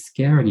necessarily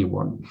scare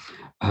anyone.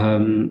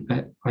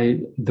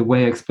 The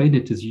way I explain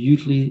it is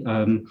usually,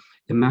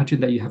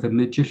 imagine that you have a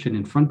magician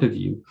in front of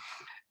you.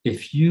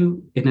 If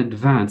you in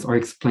advance are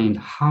explained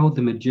how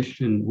the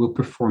magician will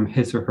perform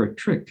his or her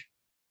trick,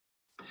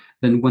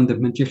 then when the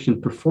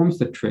magician performs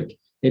the trick,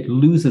 it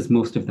loses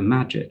most of the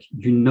magic.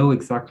 You know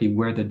exactly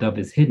where the dove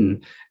is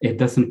hidden. It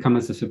doesn't come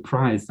as a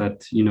surprise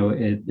that, you know,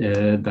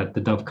 that the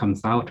dove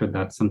comes out or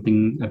that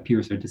something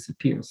appears or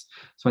disappears.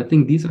 So I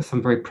think these are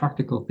some very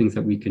practical things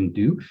that we can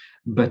do,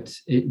 but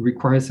it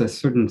requires a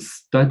certain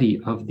study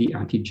of the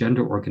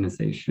anti-gender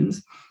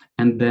organizations,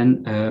 and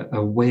then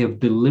a way of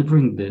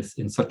delivering this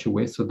in such a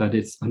way so that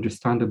it's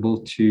understandable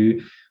to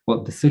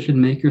decision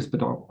makers,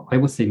 but I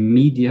would say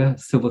media,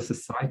 civil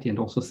society, and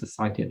also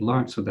society at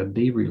large, so that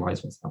they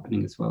realize what's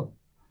happening as well.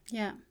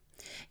 Yeah,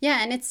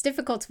 and it's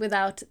difficult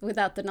without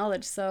the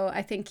knowledge. So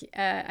I think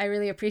I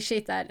really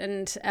appreciate that,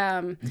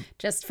 and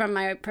just from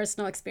my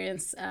personal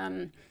experience.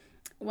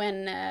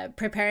 When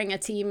preparing a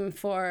team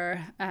for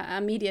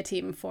a media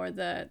team for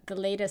the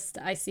latest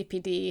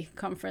ICPD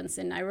conference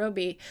in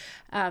Nairobi,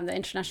 the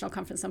International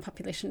Conference on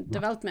Population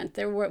Development,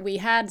 we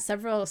had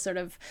several sort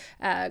of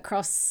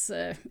cross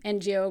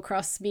NGO,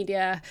 cross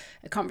media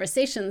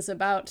conversations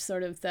about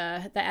sort of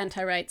the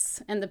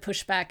anti-rights and the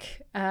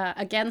pushback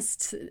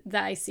against the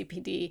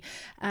ICPD,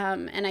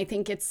 and I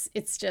think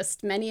it's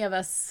just many of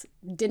us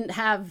didn't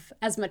have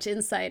as much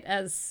insight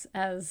as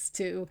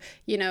to,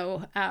 you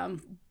know,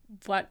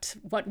 what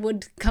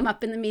would come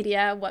up in the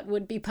media, what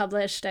would be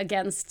published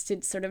against,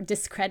 to sort of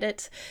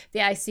discredit the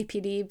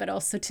ICPD, but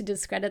also to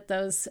discredit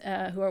those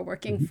who are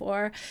working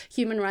for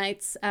human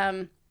rights.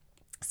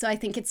 So I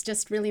think it's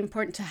just really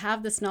important to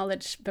have this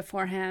knowledge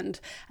beforehand,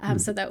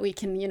 so that we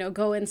can,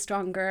 go in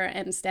stronger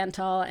and stand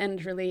tall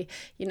and really,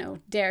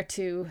 dare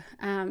to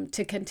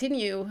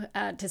continue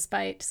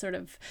despite sort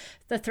of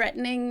the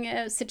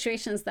threatening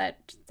situations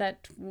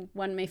that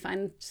one may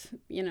find,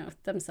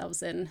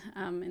 themselves in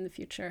the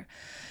future.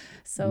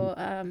 So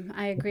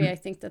I agree. I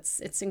think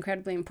it's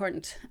incredibly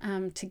important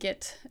to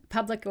get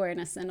public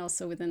awareness and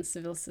also within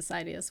civil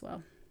society as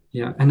well.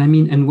 Yeah, and I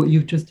mean, and what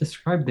you've just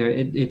described there,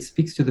 it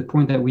speaks to the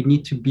point that we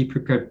need to be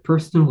prepared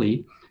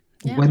personally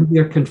Yeah. when we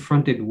are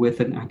confronted with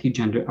an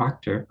anti-gender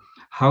actor.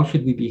 How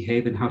should we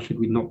behave and how should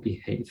we not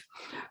behave?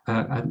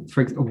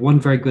 For example, one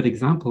very good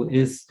example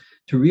is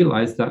to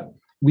realize that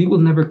we will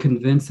never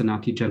convince an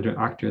anti-gender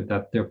actor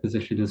that their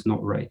position is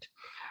not right.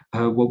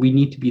 What we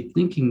need to be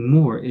thinking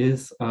more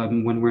is,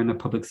 when we're in a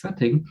public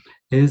setting,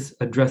 is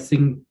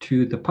addressing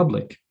to the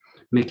public,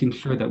 making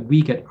sure that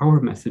we get our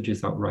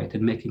messages out right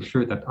and making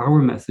sure that our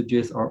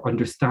messages are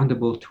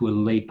understandable to a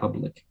lay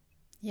public.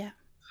 Yeah.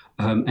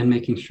 And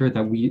making sure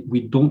that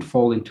we don't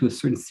fall into a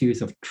certain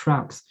series of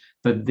traps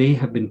that they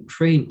have been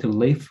trained to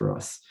lay for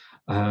us,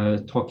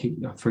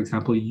 talking, for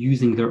example,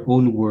 using their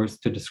own words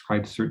to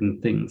describe certain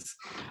things.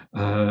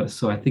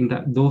 So I think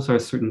that those are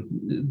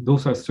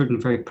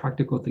certain very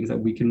practical things that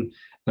we can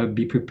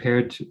be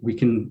prepared, we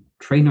can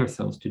train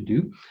ourselves to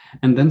do.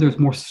 And then there's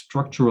more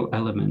structural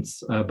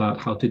elements about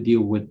how to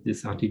deal with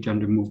this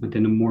anti-gender movement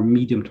in a more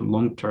medium to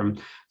long term.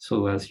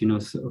 So as you know,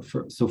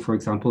 for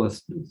example,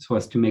 so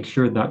as to make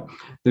sure that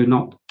they're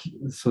not,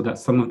 so that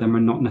some of them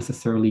are not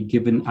necessarily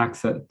given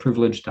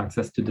privileged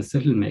access to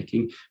decision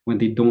making when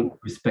they don't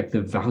respect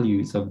the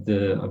values of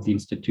the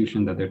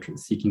institution that they're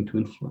seeking to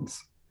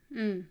influence.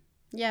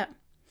 Yeah.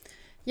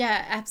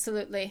 Yeah,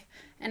 absolutely.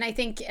 And I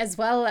think as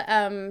well,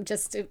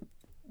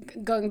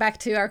 going back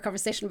to our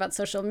conversation about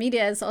social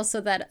media, is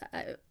also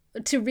that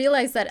to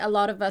realize that a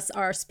lot of us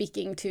are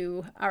speaking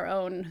to our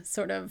own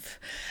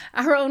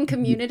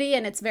community,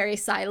 and it's very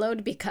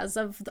siloed because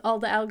of all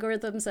the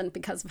algorithms and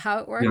because of how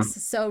it works.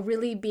 Yeah. So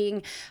really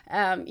being,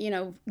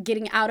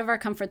 getting out of our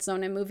comfort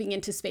zone and moving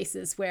into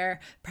spaces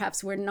where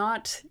perhaps we're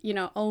not,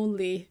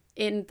 only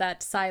in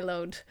that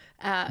siloed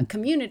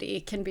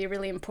community can be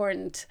really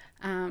important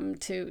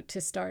to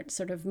start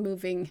sort of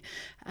moving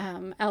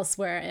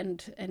elsewhere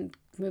and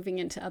moving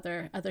into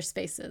other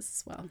spaces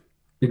as well.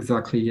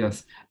 Exactly,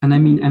 yes. And I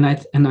mean, and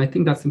I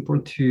think that's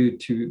important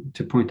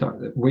to point out.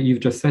 What you've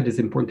just said is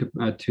important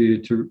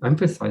to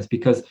emphasize,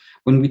 because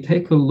when we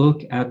take a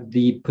look at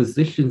the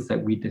positions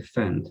that we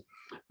defend,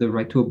 the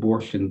right to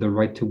abortion, the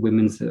right to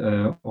women's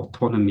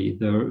autonomy,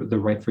 the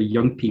right for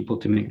young people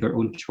to make their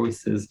own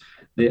choices,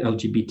 the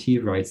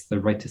LGBT rights, the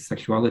right to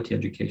sexuality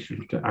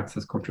education, to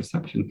access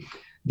contraception,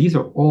 these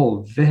are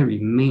all very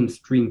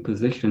mainstream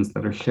positions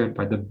that are shared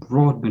by the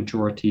broad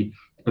majority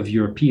of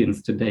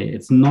Europeans today.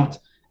 It's not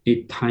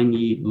a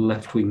tiny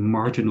left-wing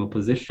marginal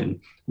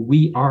position.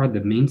 We are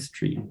the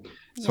mainstream.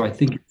 So I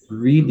think it's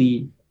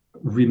really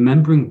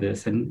remembering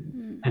this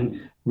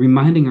and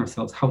reminding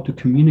ourselves how to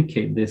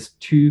communicate this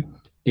to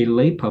a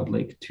lay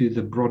public, to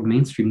the broad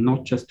mainstream,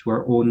 not just to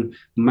our own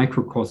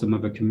microcosm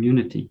of a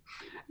community.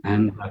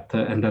 And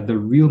that the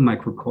real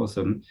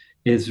microcosm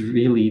is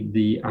really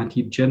the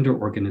anti-gender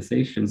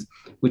organizations,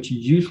 which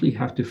usually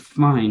have to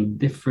find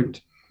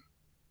different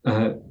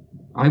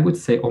I would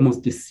say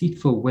almost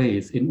deceitful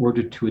ways in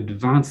order to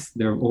advance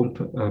their own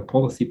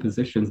policy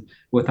positions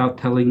without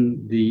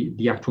telling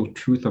the actual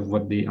truth of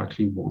what they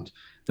actually want.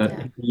 That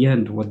in the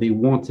end, what they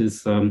want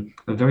is a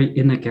very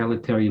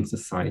inegalitarian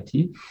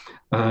society,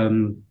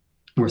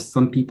 where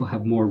some people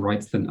have more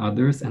rights than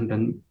others, and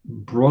then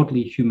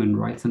broadly human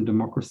rights and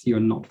democracy are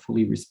not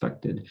fully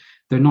respected.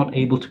 They're not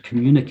able to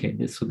communicate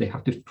this, so they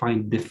have to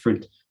find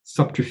different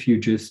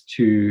subterfuges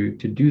to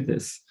do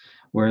this.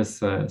 Whereas,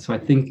 so I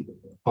think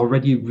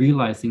already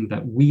realizing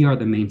that we are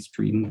the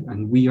mainstream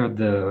and we are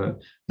the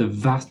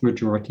vast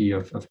majority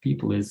of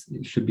people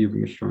should be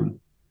reassuring.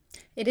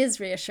 It is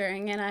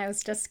reassuring, and I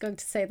was just going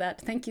to say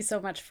that. Thank you so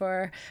much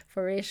for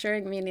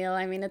reassuring me, Neil.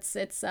 I mean,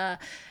 it's a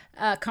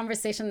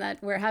conversation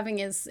that we're having.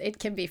 It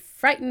can be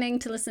frightening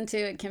to listen to.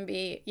 It can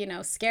be,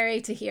 scary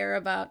to hear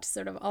about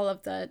sort of all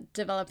of the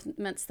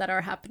developments that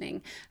are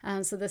happening.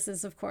 So this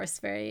is, of course,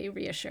 very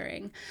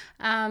reassuring.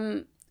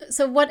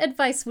 So what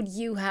advice would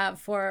you have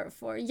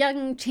for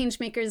young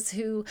changemakers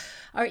who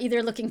are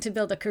either looking to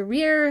build a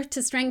career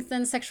to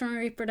strengthen sexual and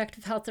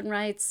reproductive health and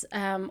rights,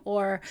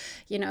 or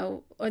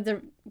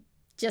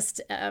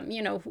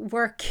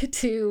work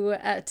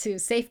to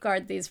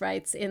safeguard these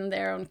rights in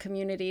their own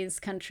communities,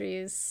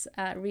 countries,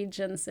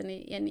 regions, and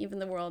even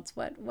the world?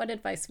 What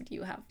advice would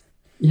you have?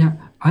 Yeah,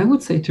 I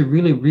would say to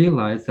really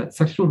realize that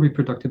sexual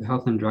reproductive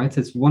health and rights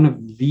is one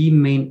of the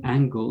main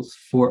angles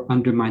for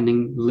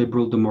undermining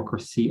liberal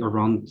democracy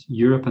around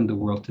Europe and the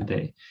world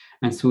today.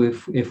 And so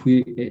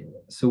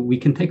so we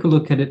can take a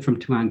look at it from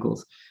two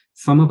angles.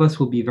 Some of us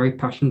will be very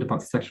passionate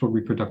about sexual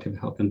reproductive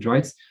health and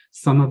rights.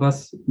 Some of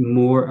us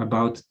more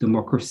about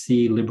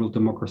democracy, liberal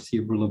democracy,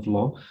 rule of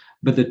law.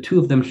 But the two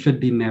of them should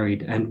be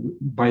married. And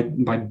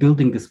by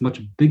building this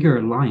much bigger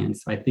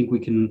alliance, I think we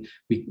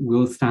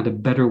will stand a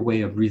better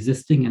way of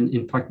resisting and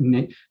in fact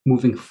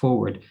moving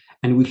forward.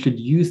 And we should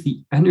use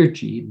the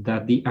energy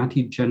that the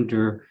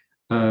anti-gender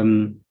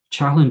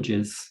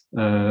challenges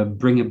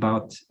bring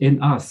about in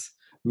us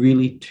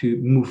really to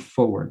move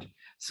forward.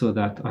 So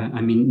that,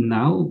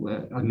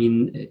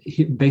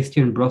 based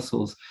here in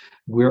Brussels,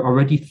 we're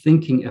already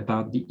thinking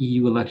about the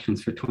EU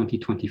elections for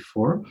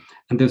 2024.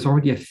 And there's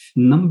already a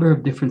number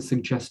of different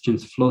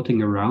suggestions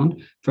floating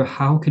around for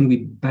how can we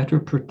better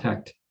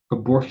protect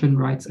abortion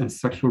rights and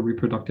sexual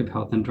reproductive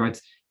health and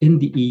rights in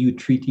the EU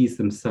treaties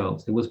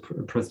themselves. It was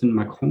President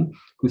Macron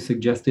who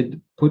suggested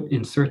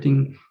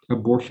inserting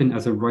abortion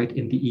as a right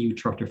in the EU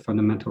Charter of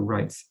Fundamental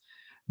Rights.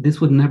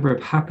 This would never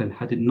have happened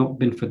had it not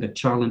been for the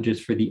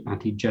challenges for the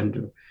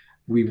anti-gender.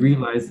 We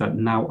realize that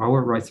now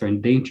our rights are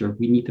in danger.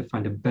 We need to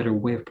find a better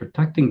way of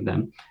protecting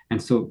them.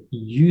 And so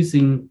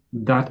using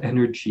that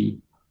energy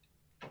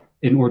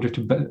in order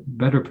to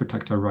better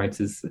protect our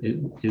rights is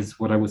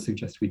what I would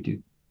suggest we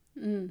do.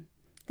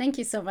 Thank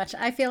you so much.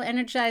 I feel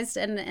energized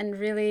and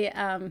really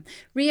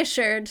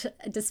reassured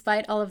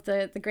despite all of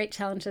the great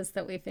challenges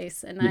that we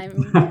face. And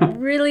I'm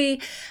really,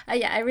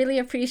 I really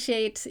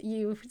appreciate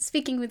you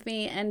speaking with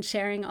me and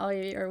sharing all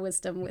your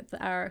wisdom with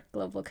our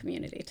global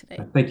community today.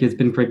 Thank you. It's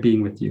been great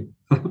being with you.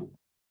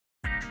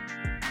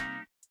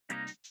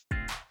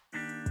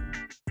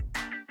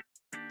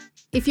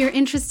 If you're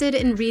interested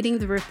in reading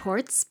the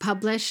reports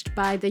published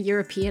by the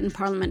European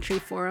Parliamentary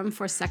Forum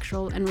for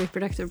Sexual and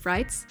Reproductive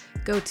Rights,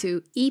 go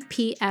to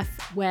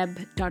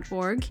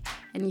epfweb.org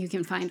and you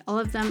can find all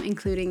of them,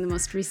 including the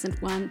most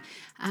recent one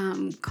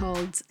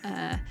called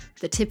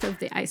The Tip of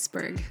the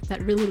Iceberg,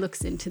 that really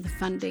looks into the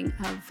funding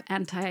of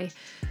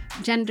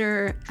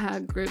anti-gender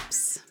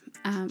groups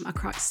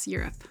across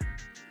Europe.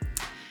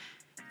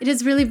 It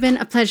has really been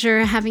a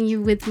pleasure having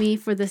you with me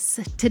for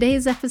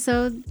today's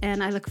episode,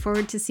 and I look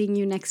forward to seeing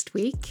you next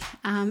week.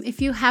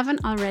 If you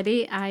haven't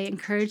already, I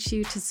encourage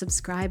you to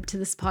subscribe to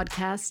this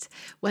podcast.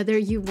 Whether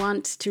you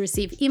want to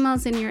receive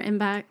emails in your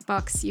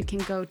inbox, you can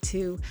go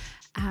to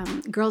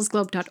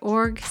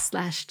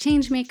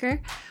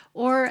girlsglobe.org/changemaker,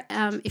 or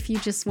if you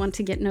just want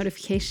to get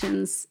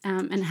notifications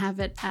and have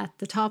it at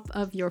the top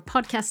of your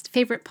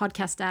favorite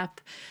podcast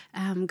app,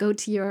 go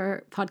to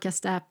your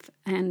podcast app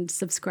and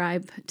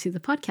subscribe to the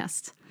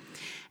podcast.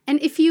 And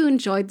if you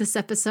enjoyed this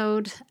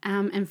episode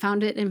and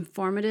found it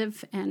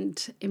informative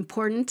and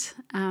important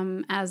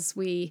as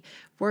we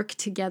work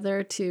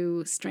together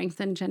to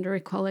strengthen gender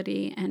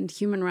equality and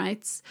human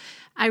rights,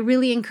 I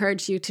really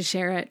encourage you to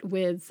share it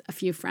with a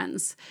few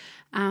friends.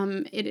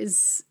 It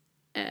is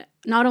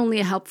not only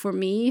a help for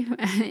me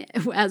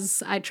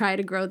as I try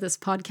to grow this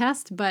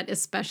podcast, but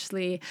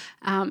especially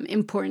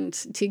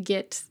important to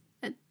get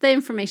the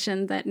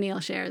information that Neil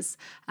shares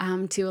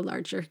to a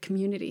larger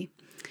community.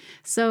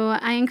 So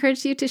I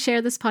encourage you to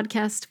share this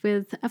podcast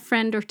with a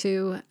friend or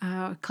two,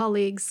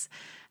 colleagues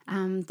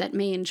that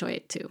may enjoy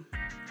it too.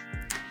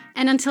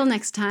 And until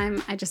next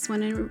time, I just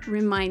want to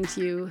remind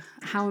you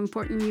how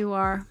important you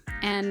are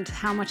and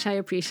how much I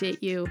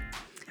appreciate you.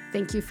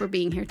 Thank you for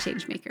being here,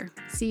 Changemaker.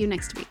 See you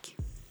next week.